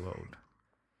think he's too old.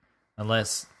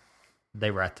 Unless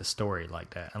they write the story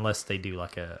like that. Unless they do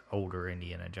like a older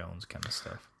Indiana Jones kind of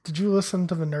stuff. Did you listen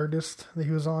to the Nerdist that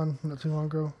he was on not too long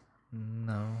ago?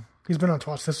 No. He's been on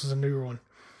twice. This was a newer one.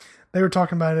 They were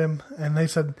talking about him, and they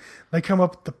said they come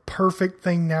up with the perfect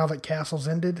thing now that Castle's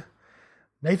ended.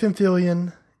 Nathan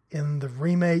Fillion in the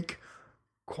remake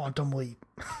Quantum Leap.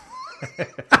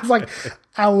 I was like,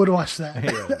 I would watch that.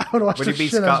 Yeah. I would watch. Would he be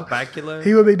Scott Bakula?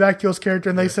 He would be Bakula's character,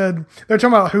 and they said they're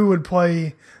talking about who would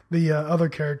play the other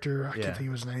character. I can't think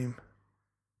of his name.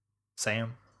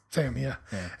 Sam, yeah.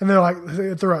 And they're like,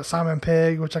 they threw out Simon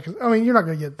Pegg, which I mean, you're not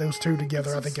going to get those two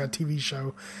together, I think, on a TV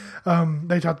show.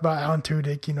 They talked about Alan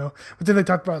Tudyk, but then they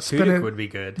talked about spinning. Tudyk would be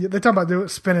good. Yeah, they talked about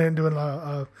spinning and doing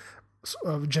a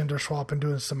gender swap and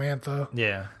doing Samantha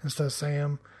instead of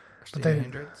Sam. But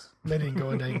they didn't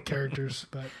go into any characters.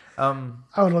 But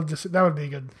I would love to see, that would be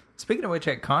good. Speaking of which,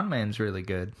 that Con Man's really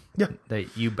good. Yeah.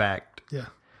 That you backed. Yeah.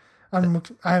 I don't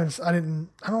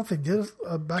know if they did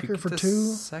a backer for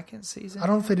 2. Second season? I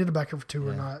don't know if they did a backer for 2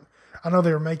 or not. I know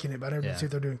they were making it, but I never see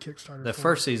if they're doing Kickstarter. The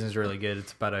first season's really good.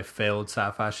 It's about a failed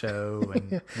sci-fi show,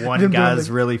 and one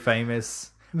guy's really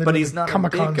famous, but he's not a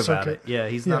dick about it. Yeah,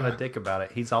 he's not a dick about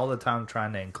it. He's all the time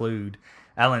trying to include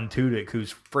Alan Tudyk,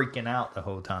 who's freaking out the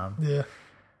whole time. Yeah.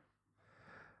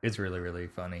 It's really, really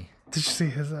funny. Did you see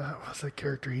his, what's that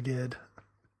character he did?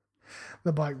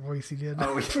 The black voice he did.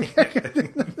 Oh, yeah. I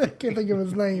can't think of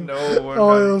his name. No, it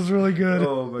was really good.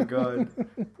 Oh my God.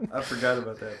 I forgot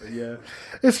about that, but yeah.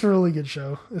 It's a really good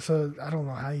show. I don't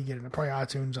know how you get it. Probably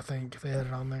iTunes, I think, if they had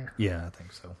it on there. Yeah, I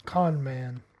think so. Con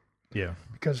Man. Yeah.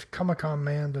 Because Comic-Con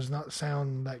Man does not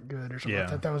sound that good or something like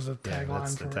that. That was the tagline. Yeah,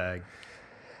 that's the tag.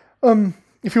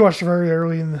 If you watched very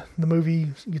early in the movie,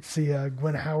 you get to see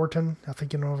Gwen Howerton, I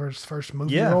think in one of his first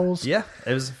movie roles. Yeah,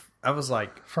 I was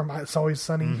like... From It's Always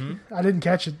Sunny. Mm-hmm. I didn't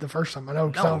catch it the first time. I know.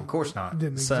 No, of course not.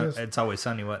 Didn't exist. It's Always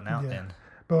Sunny wasn't out then.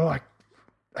 But like,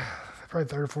 probably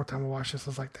third or fourth time I watched this,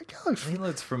 I was like, that guy looks... He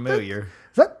looks familiar.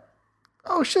 Is that...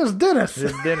 Oh, shit, it's Dennis.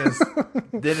 It's Dennis.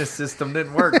 Dennis system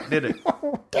didn't work, did it?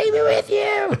 Take me with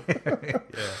you.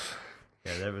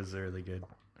 Yeah, that was really good.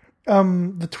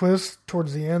 The twist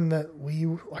towards the end that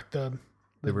the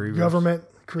government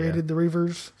created the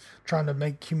Reavers, trying to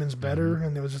make humans better,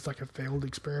 and it was just like a failed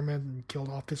experiment and killed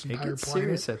off this entire planet.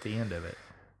 Serious at the end of it.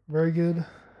 Very good.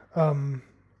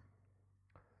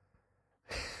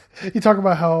 You talk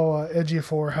about how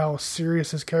Ejiofor, how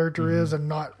serious his character is, and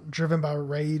not driven by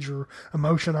rage or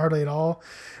emotion hardly at all.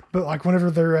 But like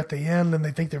whenever they're at the end and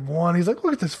they think they've won, he's like,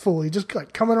 "Look at this fool! He's just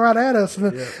like coming right at us."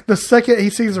 And then the second he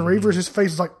sees the Reavers, his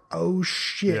face is like, "Oh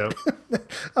shit!"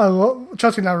 Yep.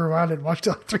 Chelsea and I reminded, watched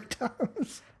it like 3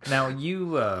 times. Now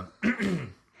you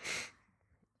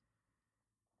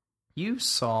you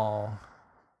saw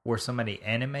where somebody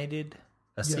animated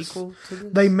a sequel to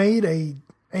this? They made a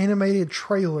animated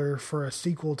trailer for a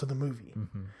sequel to the movie.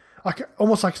 Like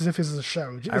almost like as if it was a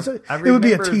show. It would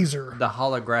be a teaser. The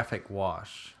holographic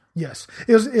wash. Yes.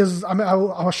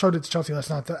 I showed it to Chelsea last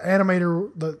night. The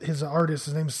animator, his artist,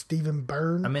 his name is Stephen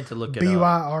Byrne. I meant to look it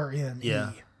up. Byrne.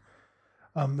 Yeah.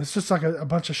 It's just like a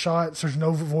bunch of shots. There's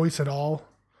no voice at all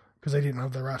because they didn't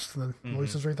have the rest of the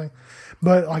voices or anything.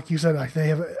 But like you said, like they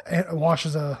have Wash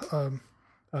as a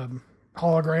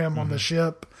hologram on the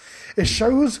ship. It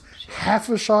shows half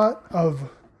a shot of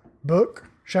Book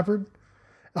Shepard.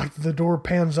 Like the door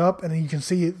pans up and then you can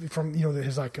see it from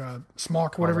his like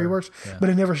smock or whatever he wears, but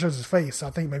it never shows his face. I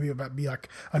think maybe it might be like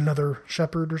another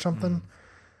Shepard or something.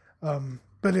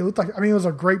 But it looked like it was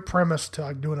a great premise to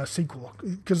like doing a sequel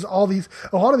because a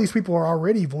lot of these people are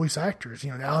already voice actors.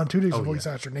 Alan Tudyk's a voice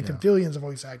actor, Nathan Fillion's a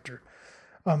voice actor.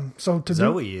 So to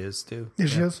Zoe is too. She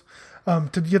is.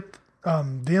 To get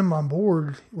them on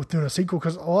board with doing a sequel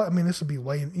because this would be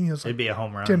way it'd be a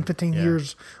home run 10-15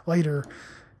 years later.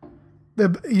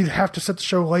 You'd have to set the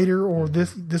show later, or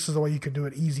this is the way you could do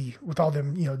it easy with all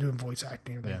them doing voice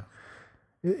acting. Yeah,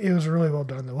 it was really well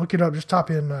done. Though. Look it up. Just type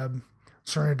in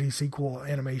Serenity sequel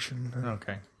animation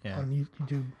Okay, yeah. on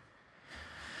YouTube.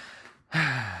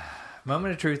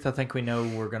 Moment of truth, I think we know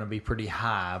we're going to be pretty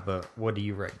high, but what do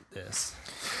you rate this?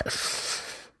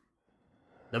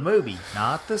 The movie,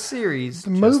 not the series.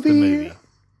 The just the movie.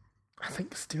 I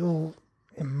think still,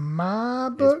 in my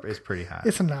book, It's pretty high.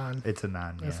 it's a 9. It's a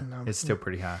 9, yeah. It's a 9. It's still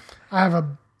pretty high. I have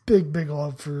a big, big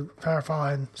love for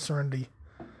Firefly and Serenity.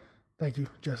 Thank you,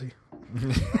 Jesse.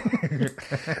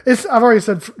 I've already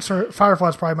said Firefly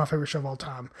is probably my favorite show of all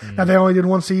time. Now, they only did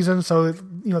one season, so they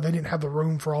didn't have the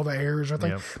room for all the airs or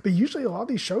anything. Yep. But usually a lot of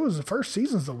these shows, the first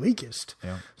season's the weakest.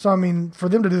 Yep. So, I mean, for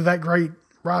them to do that great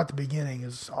right at the beginning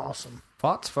is awesome.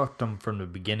 Fox fucked them from the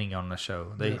beginning on the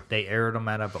show. They aired them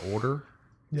out of order.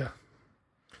 Yeah.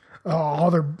 All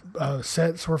their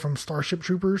sets were from Starship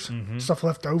Troopers, stuff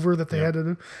left over that they had to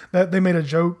do. That they made a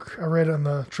joke, I read on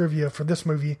the trivia for this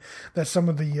movie, that some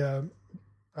of the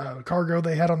cargo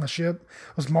they had on the ship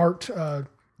was marked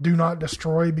 "Do Not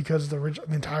Destroy" because the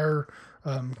entire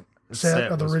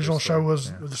set of the original show was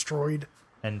destroyed.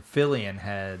 And Fillion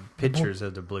had pictures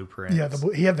of the blueprints. Yeah,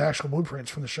 he had the actual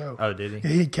blueprints from the show. Oh, did he?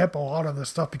 Yeah, he kept a lot of the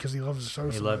stuff because he loves the show.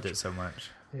 He loved it so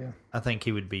much. Yeah, I think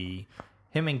he would be.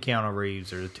 Him and Keanu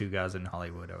Reeves are the two guys in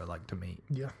Hollywood I would like to meet.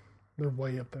 Yeah, they're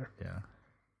way up there. Yeah,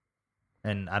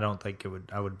 and I don't think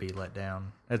I would be let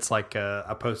down. It's like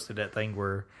I posted that thing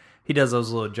where he does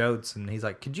those little jokes, and he's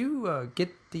like, "Could you get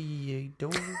the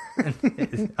door?" And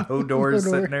the door is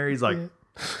sitting there. He's like,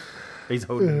 he's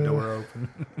holding the door open.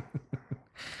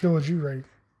 What would you rate?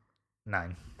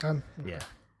 9. Yeah.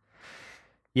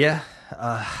 Yeah.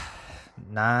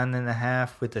 9.5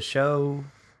 with the show.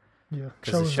 Yeah.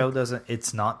 Because the show doesn't,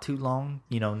 it's not too long.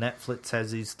 Netflix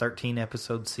has these 13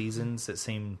 episode seasons that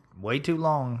seem way too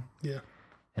long. Yeah.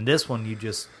 And this one, you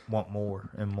just want more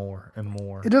and more and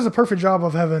more. It does a perfect job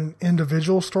of having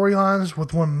individual storylines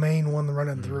with one main one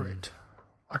running through it.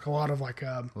 Like a lot of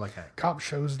cop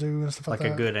shows do and stuff like that.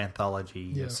 Like a good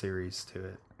anthology series to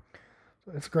it.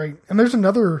 It's great. And there's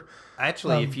another...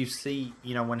 Actually, if you see,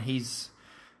 when he's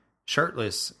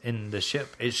shirtless in the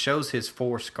ship, it shows his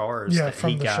 4 scars that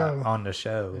he got on the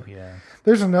show. Yeah.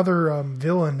 There's another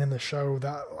villain in the show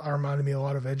that reminded me a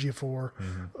lot of Ejiofor.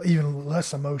 Even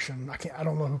less emotion. I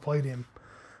don't know who played him,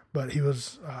 but he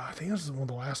was. I think this is one of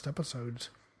the last episodes.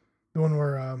 The one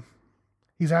where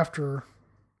he's after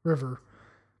River.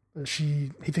 He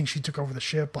thinks she took over the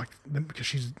ship because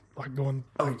she's going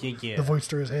the voice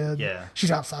through his head. Yeah.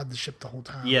 She's outside the ship the whole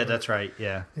time. Yeah, that's right.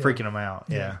 Yeah. Freaking him out.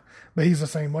 Yeah. But he's the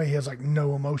same way. He has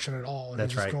no emotion at all.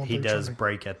 That's right. He does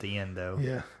break at the end though.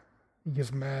 Yeah. He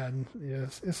gets mad. Yeah.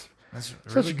 It's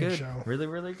such really a good show. Really,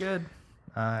 really good.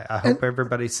 I hope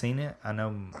everybody's seen it. I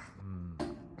know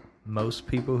most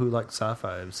people who like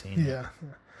sci-fi have seen it. Yeah.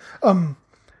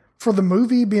 For the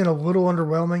movie being a little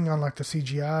underwhelming on the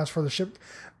CGIs for the ship,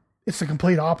 it's the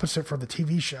complete opposite for the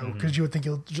TV show because you would think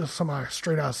it'll just somehow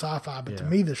straight out of sci-fi, but to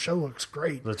me the show looks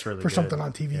great. That's really for good. Something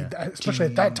on TV, especially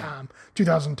at that time,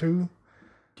 2002.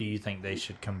 Do you think they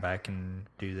should come back and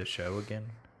do the show again?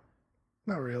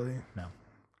 Not really. No.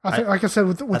 I think, like I said,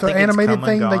 with the animated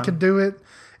thing, they could do it.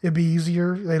 It'd be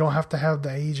easier. They don't have to have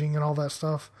the aging and all that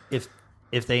stuff.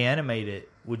 If they animate it,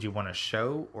 would you want a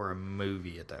show or a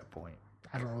movie at that point?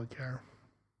 I don't really care.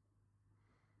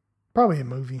 Probably a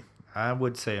movie. I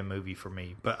would say a movie for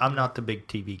me, but I'm not the big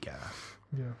TV guy.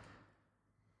 Yeah.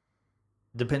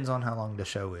 Depends on how long the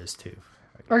show is, too.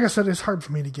 Like I said, it's hard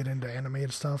for me to get into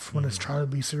animated stuff when it's trying to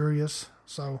be serious.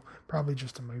 So, probably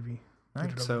just a movie. All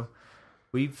right, so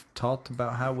we've talked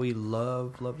about how we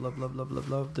love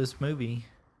this movie.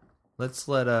 Let's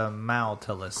let Mal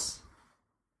tell us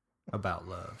about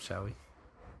love, shall we?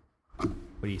 What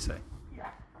do you say?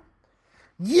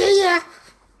 Yeah.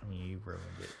 You ruined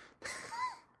it.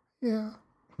 Yeah.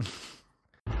 You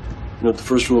know what the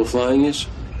first rule of flying is?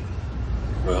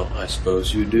 Well, I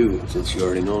suppose you do, since you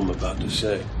already know what I'm about to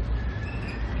say.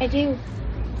 I do.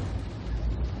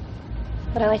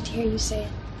 But I like to hear you say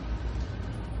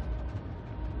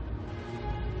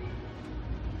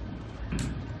it.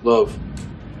 Love.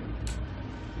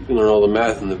 You can learn all the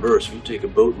math in the verse. If you take a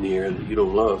boat in the air that you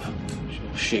don't love,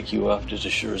 she'll shake you off just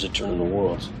as sure as a turn in the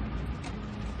world.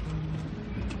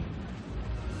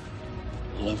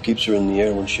 Love keeps her in the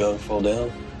air when she ought to fall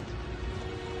down.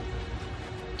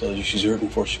 Tells you she's hurting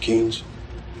before she keens.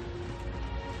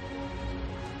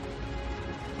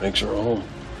 Makes her home.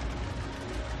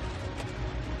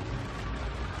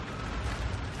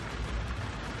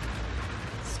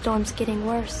 Storm's getting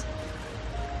worse.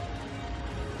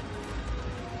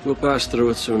 We'll pass through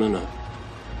it soon enough.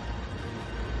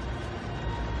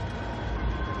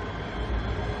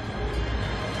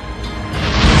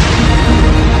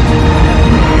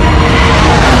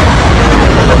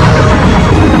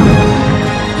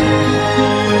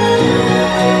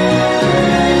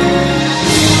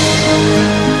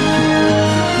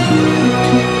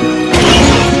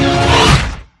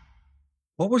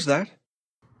 was that?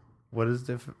 What is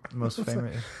the most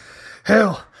famous?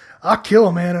 Hell, I'll kill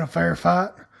a man in a fair fight.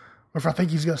 Or if I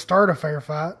think he's going to start a fair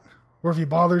fight. Or if he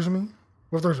bothers me.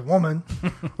 Or if there's a woman.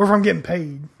 Or if I'm getting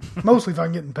paid. Mostly if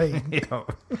I'm getting paid.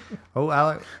 Oh,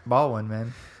 Alec Baldwin,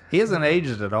 man. He hasn't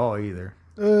aged at all either.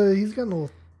 He's gotten a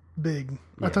little big.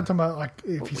 Yeah. I'm talking about like if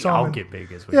you We saw all him. get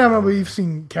big as we Yeah, get but older. you've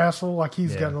seen Castle. Like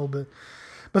he's Yeah. gotten a little bit.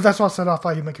 But that's why I said I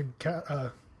thought he'd make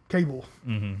a Cable.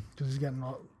 Because he's gotten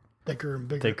a lot thicker and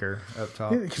bigger. Thicker up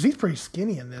top. Because he's pretty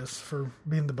skinny in this for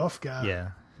being the buff guy. Yeah.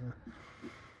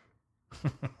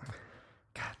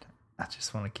 God, I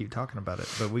just want to keep talking about it,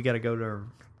 but we got to go to our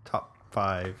top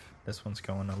 5. This one's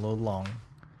going a little long.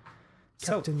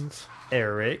 Captains. So,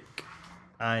 Eric,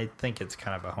 I think it's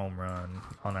kind of a home run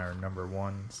on our number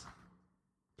ones.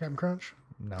 Captain Crunch.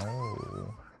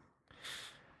 No.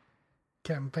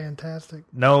 Captain Fantastic.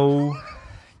 No.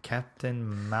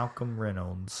 Captain Malcolm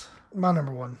Reynolds My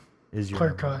number one. is your Clear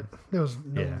number cut. one. There was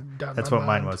no Yeah, doubt in that's my what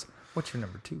mine mind. was. What's your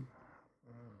number 2?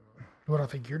 What I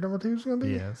think your number 2 is going to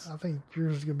be? Yes. I think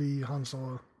yours is going to be Han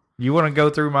Solo. You want to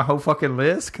go through my whole fucking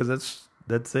list? Because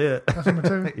that's it. That's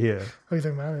number 2? Yeah. What do you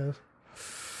think mine is?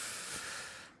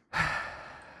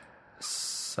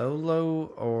 Solo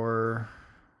or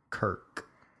Kirk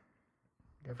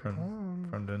Every time.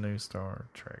 from the new Star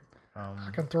Trek. I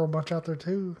can throw a bunch out there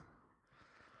too.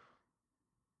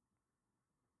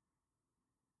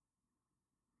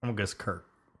 I'm gonna guess Kirk.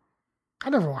 I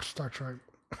never watched Star Trek.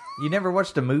 You never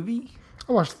watched a movie?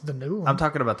 I watched the new one. I'm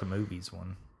talking about the movies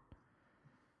one.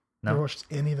 Never No. watched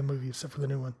any of the movies except for the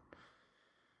new one.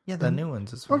 Yeah, the new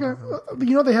ones. Is what Okay. I'm talking about.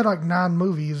 You know they had like 9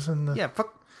 movies and the Yeah,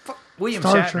 fuck William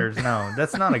Star Shatner's. Trek. No,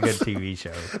 that's not a good TV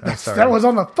show. I'm sorry. that was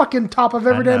on the fucking top of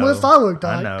every I damn know, list I looked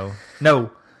at. I know.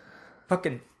 No,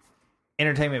 fucking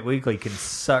Entertainment Weekly can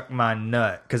suck my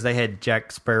nut because they had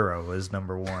Jack Sparrow as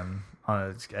number 1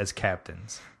 on as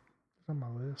captains. On my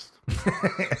list.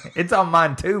 It's on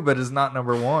mine too, but it's not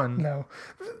number 1. No.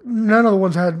 None of the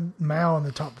ones had Mal in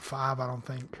the top 5, I don't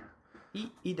think.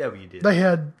 EW did. They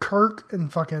had Kirk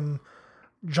and fucking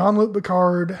Jean-Luc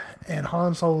Picard and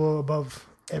Han Solo above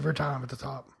every time at the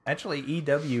top. Actually,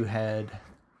 EW had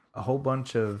a whole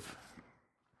bunch of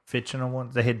fictional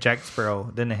ones. They had Jack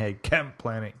Sparrow, then they had Captain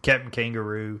Planet, Captain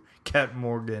Kangaroo, Captain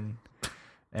Morgan,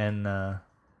 and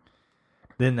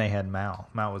then they had Mal.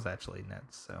 Mal was actually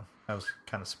next, so I was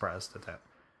kind of surprised at that.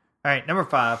 All right, number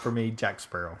 5 for me, Jack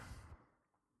Sparrow.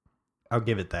 I'll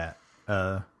give it that.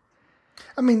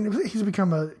 I mean, he's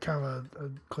become a kind of a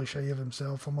cliche of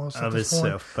himself almost at Of this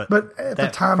himself, point. but at the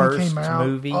that time he first came out,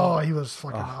 movie- oh, he was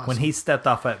fucking awesome. When he stepped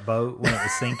off that boat when it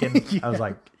was sinking, Yeah. I was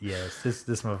like, "Yes, this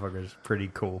motherfucker is pretty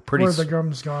cool." Pretty Where the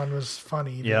Gum's Gone was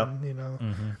funny. Yep. Then, you know,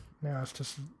 Mhm. now it's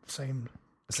just the same.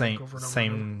 same joke over and over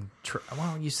same.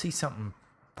 Well, you see something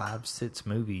 5-6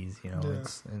 movies, you know. Yeah.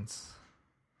 It's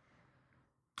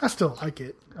I still like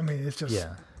it. I mean, it's just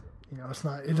yeah. you know, it's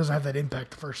not. It doesn't have that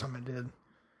impact the first time it did.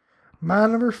 My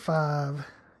number 5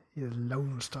 is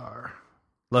Lone Star.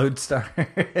 Lodestar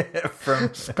from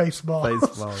Spaceballs.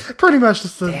 Spaceballs. Pretty much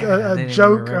just Damn, I a didn't even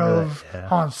joke remember of that. Yeah.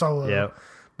 Han Solo. Yep.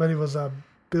 But it was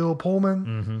Bill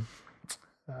Pullman.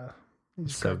 Mm-hmm.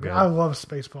 He's So great. good. I love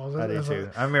Spaceballs. I do As a- too.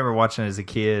 I remember watching it as a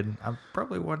kid. I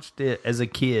probably watched it as a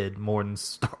kid more than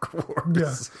Star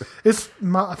Wars. Yeah, it's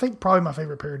I think probably my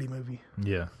favorite parody movie,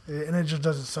 Yeah. and it just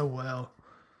does it so well.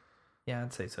 Yeah,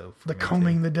 I'd say so. for The me,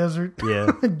 combing too. the desert,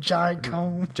 Yeah. giant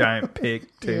comb, Giant pig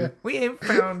too. Yeah. We ain't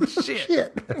found shit.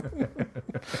 shit.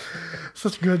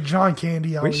 Such good John Candy.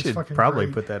 We Always should fucking probably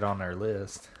great. put that on our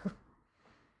list.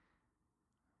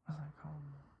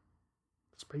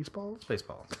 Spaceballs.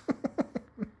 Spaceballs.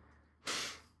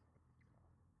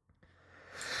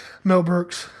 Mel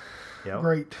Brooks, Yep.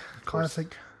 great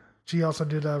classic. She also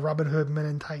did Robin Hood Men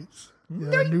in Tights,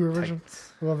 the newer version.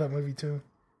 I love that movie too.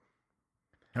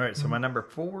 All right, so my number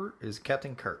 4 is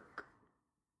Captain Kirk.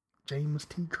 James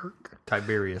T. Kirk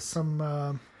Tiberius from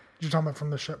you're talking about from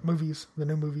the movies, the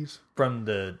new movies. from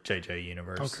the JJ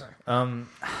universe. Okay.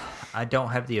 I don't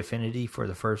have the affinity for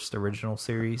the first original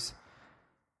series.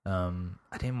 I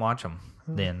didn't watch them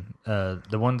then.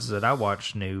 The ones that I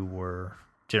watched new were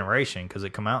Generation because it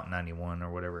come out in 91 or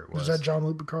whatever it was. Is that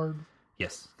Jean-Luc Picard?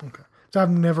 Yes. Okay. So I've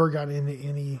never got into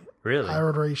any Really?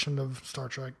 iteration of Star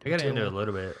Trek. I got into it a until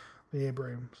little bit. the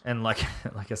Abrams. And like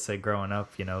I said, growing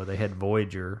up, you know, they had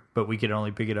Voyager, but we could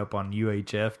only pick it up on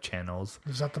UHF channels.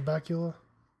 Is that the Bacula?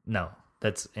 No,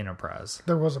 that's Enterprise.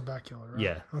 There was a Bacula, right?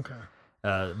 Yeah.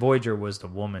 Okay. Voyager was the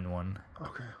woman one.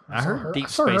 Okay. I saw heard her- Deep I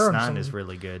saw Space her on Nine some- is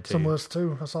really good too. Some lists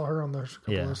too. I saw her on those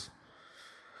couple Yeah. lists.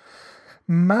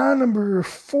 My number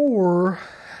 4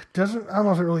 doesn't. I don't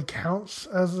know if it really counts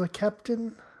as a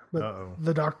captain, but Uh-oh.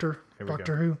 the Doctor, Here we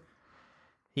Doctor go. Who.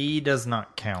 He does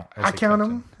not count. As I a count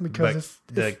captain, him because but it's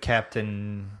the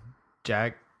Captain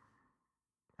Jack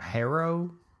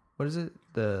Harrow. What is it?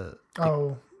 The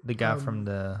guy from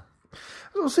the.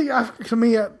 Well, see, to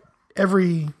me,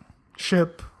 every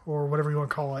ship or whatever you want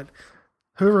to call it,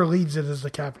 whoever leads it is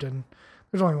the captain.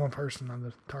 There's only one person on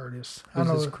the TARDIS. Who's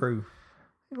his crew?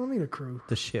 You don't need a crew.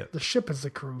 The ship. The ship is the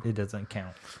crew. It doesn't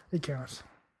count. It counts.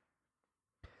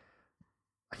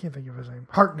 I can't think of his name.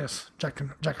 Harkness. Jack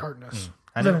Harkness.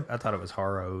 I thought it was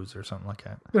Harrows or something like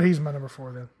that. But he's my number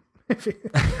 4 then.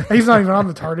 He's not even on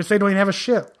the TARDIS. They don't even have a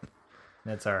ship.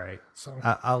 That's all right. So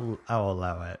I'll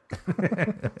allow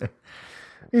it.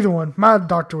 Either one. My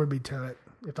Doctor would be Tenet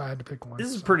if I had to pick one. This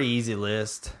is a pretty easy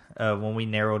list. When we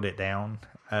narrowed it down,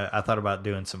 I thought about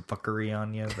doing some fuckery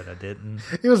on you, but I didn't.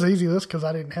 It was an easy list because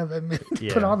I didn't have that many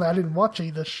to put on there. I didn't watch any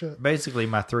of this shit. Basically,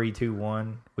 my 3, 2,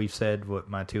 1. We've said what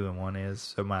my 2 and 1 is.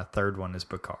 So my third one is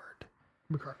Picard.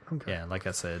 Okay. Yeah, like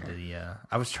I said,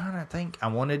 I was trying to think. I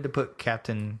wanted to put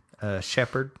Captain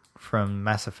Shepard from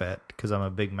Mass Effect because I'm a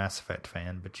big Mass Effect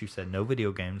fan, but you said no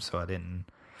video games, so I didn't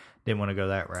want to go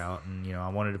that route. And I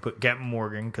wanted to put Captain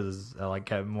Morgan because I like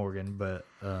Captain Morgan, but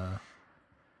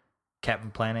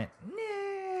Captain Planet,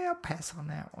 I'll pass on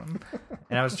that one.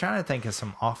 And I was trying to think of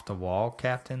some off the wall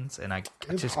captains, and I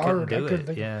just couldn't do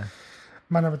it. Yeah.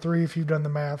 My number 3, if you've done the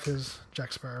math, is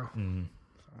Jack Sparrow. Mm.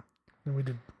 So, and we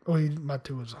did. My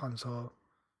 2 was Han Solo.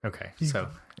 Okay, You so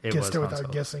it guessed was it Han without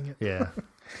Solo. guessing it. Yeah.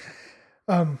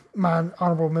 My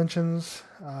honorable mentions: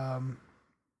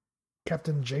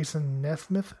 Captain Jason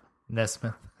Nesmith,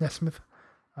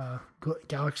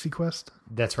 Galaxy Quest.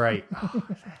 That's right. Oh,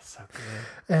 that's so good.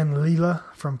 And Leela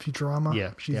from Futurama.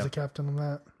 Yeah, she's the captain of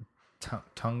that.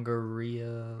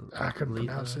 Tungaria. I couldn't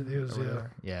pronounce it. It was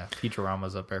yeah.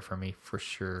 Futurama's up there for me for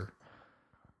sure.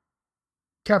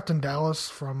 Captain Dallas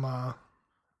from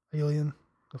Alien,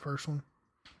 the first one.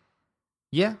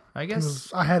 Yeah, I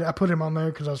guess I put him on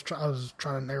there because I was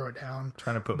trying to narrow it down.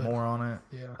 Trying to put more on it.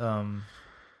 Yeah.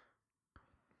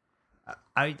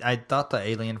 I thought the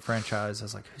Alien franchise. I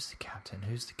was like, who's the captain?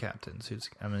 Who's the captains?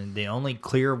 I mean, the only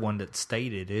clear one that's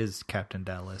stated is Captain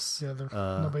Dallas. Yeah,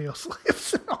 nobody else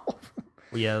lives in all of them.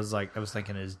 Yeah, I was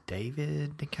thinking, is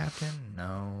David the captain?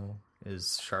 No.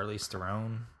 Is Charlize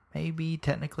Theron? Maybe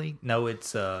technically. No,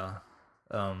 it's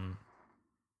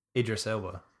Idris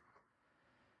Elba.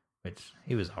 Which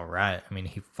he was all right. I mean,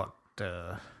 he fucked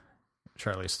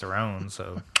Charlize Theron,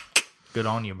 so good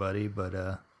on you, buddy.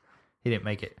 But he didn't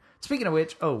make it. Speaking of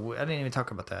which, I didn't even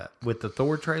talk about that with the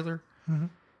Thor trailer. Mm-hmm.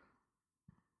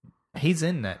 He's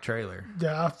in that trailer.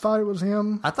 Yeah, I thought it was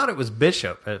him. I thought it was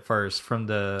Bishop at first from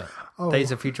the Days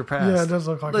of Future Past. Yeah, it does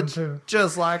look like him too.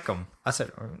 Just like him. I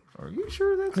said, "Are you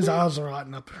sure that's his him?" eyes are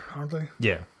lighting up, aren't they?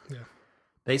 Yeah. Yeah.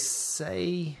 They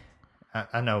say,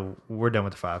 I know we're done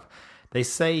with the 5. They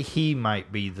say he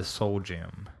might be the Soul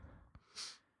Gem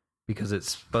because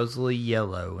it's supposedly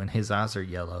yellow and his eyes are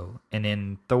yellow. And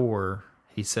in Thor,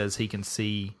 he says he can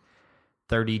see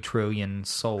 30 trillion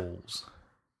souls.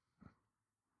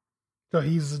 So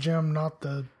he's the gem, not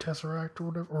the Tesseract or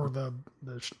whatever, or the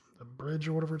bridge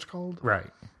or whatever it's called.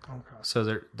 Right. Okay.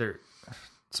 So they're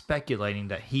speculating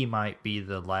that he might be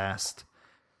the last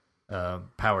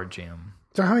power gem.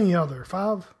 So how many are there?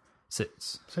 5?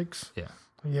 6. 6? Yeah.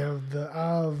 You have the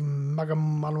Eye of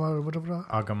Magamalo, whatever.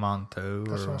 Agamotto.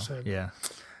 That's what I said. Yeah.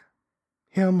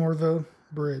 Him or the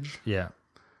bridge. Yeah.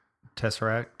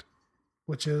 Tesseract.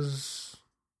 Which is...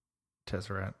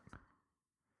 Tesseract.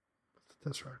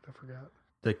 Tesseract, I forgot.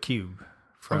 The cube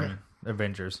from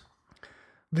Avengers.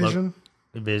 Vision.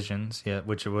 Visions, yeah,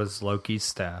 which was Loki's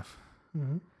staff.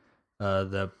 Mm-hmm.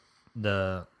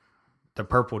 The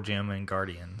purple gem in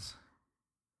Guardians.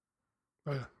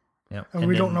 Oh, yeah. Yep. And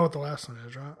we don't know what the last one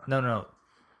is, right? No.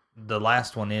 The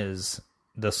last one is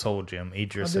the Soul Gem,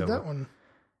 Idris Elba. I did that one.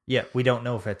 Yeah, we don't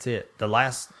know if that's it. The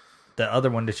other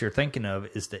one that you're thinking of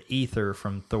is the Ether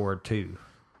from Thor 2.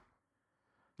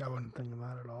 I wasn't thinking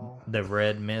about it at all. The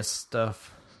red mist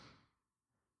stuff.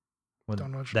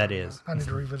 Don't know what that is. about. I need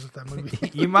to revisit that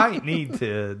movie. You might need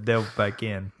to delve back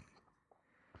in.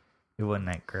 It wasn't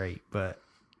that great, but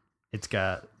it's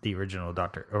got the original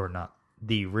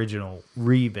the original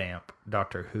revamp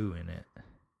Doctor Who in it.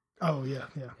 Oh, yeah.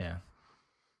 Yeah.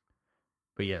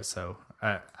 But yeah, so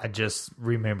I just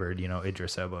remembered,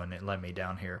 Idris Elba, and it led me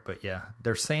down here. But yeah,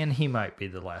 they're saying he might be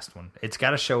the last one. It's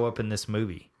got to show up in this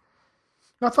movie.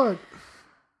 I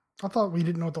thought we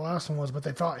didn't know what the last one was, but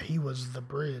they thought he was the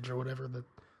bridge or whatever, the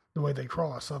way they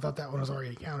crossed. So I thought that one was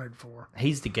already accounted for.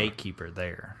 He's the gatekeeper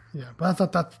there. Yeah, but I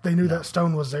thought that they knew that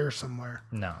stone was there somewhere.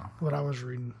 No. What I was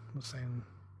reading was saying.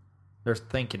 They're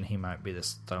thinking he might be the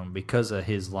Stone because of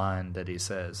his line that he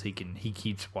says he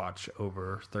keeps watch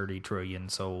over 30 trillion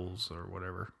souls or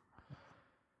whatever.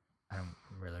 I don't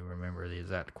really remember the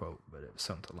exact quote, but it was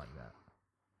something like that.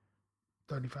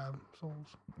 35 souls.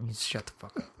 You shut the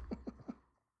fuck up.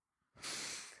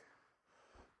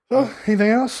 So, anything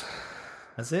else?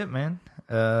 That's it, man.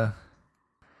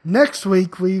 Next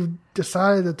week, we've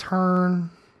decided to turn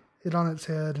it on its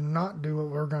head and not do what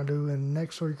we're going to do. And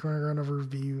next week, we're going to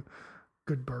review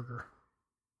Good Burger.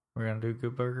 We're going to do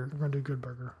Good Burger? We're going to do Good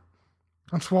Burger.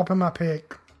 I'm swapping my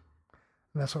pick.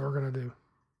 And that's what we're going to do.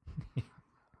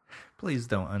 Please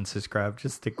don't unsubscribe.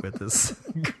 Just stick with us.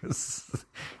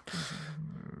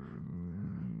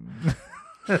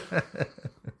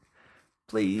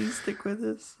 Please stick with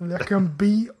us. There can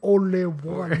be only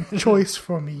one choice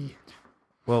for me.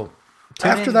 Well,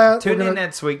 tune in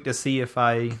next week to see if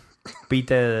I beat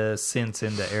the sense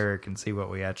into Eric and see what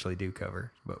we actually do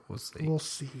cover. But we'll see.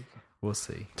 We'll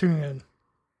see. Tune in.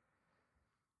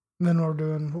 And then we're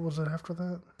doing, what was it after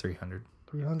that? 300.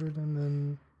 300 and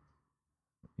then...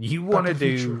 You want to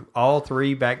do all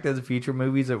 3 Back to the Future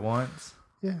movies at once?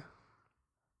 Yeah.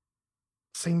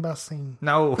 Scene by scene.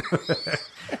 No.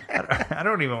 I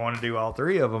don't even want to do all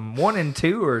 3 of them. 1 and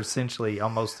 2 are essentially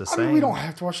almost the same. We don't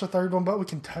have to watch the third one, but we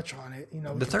can touch on it.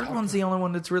 The third one's the only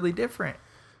one that's really different.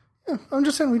 Yeah, I'm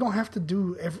just saying we don't have to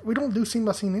do... we don't do scene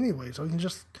by scene anyway, so we can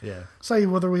just Yeah. say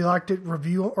whether we liked it,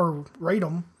 review, or rate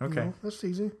them. Okay. That's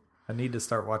easy. I need to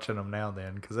start watching them now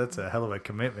then, because that's a hell of a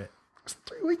commitment. It's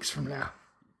 3 weeks from now.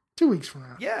 2 weeks from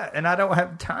now. Yeah, and I don't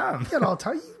have time. You got all the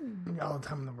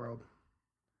time in the world.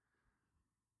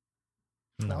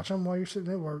 No. Watch them while you're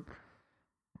sitting at work.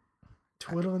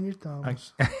 Twiddling your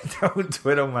thumbs. Don't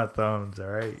twiddle my thumbs, all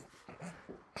right?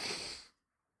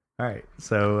 All right,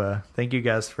 so thank you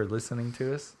guys for listening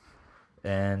to us.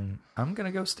 And I'm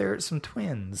going to go stare at some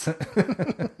twins.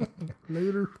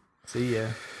 Later. See ya.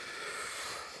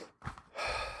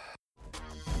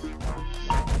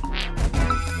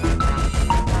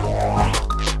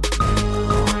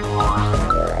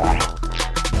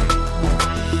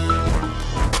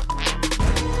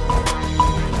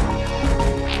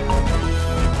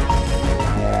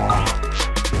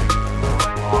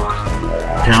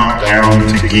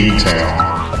 Countdown to Geek Town.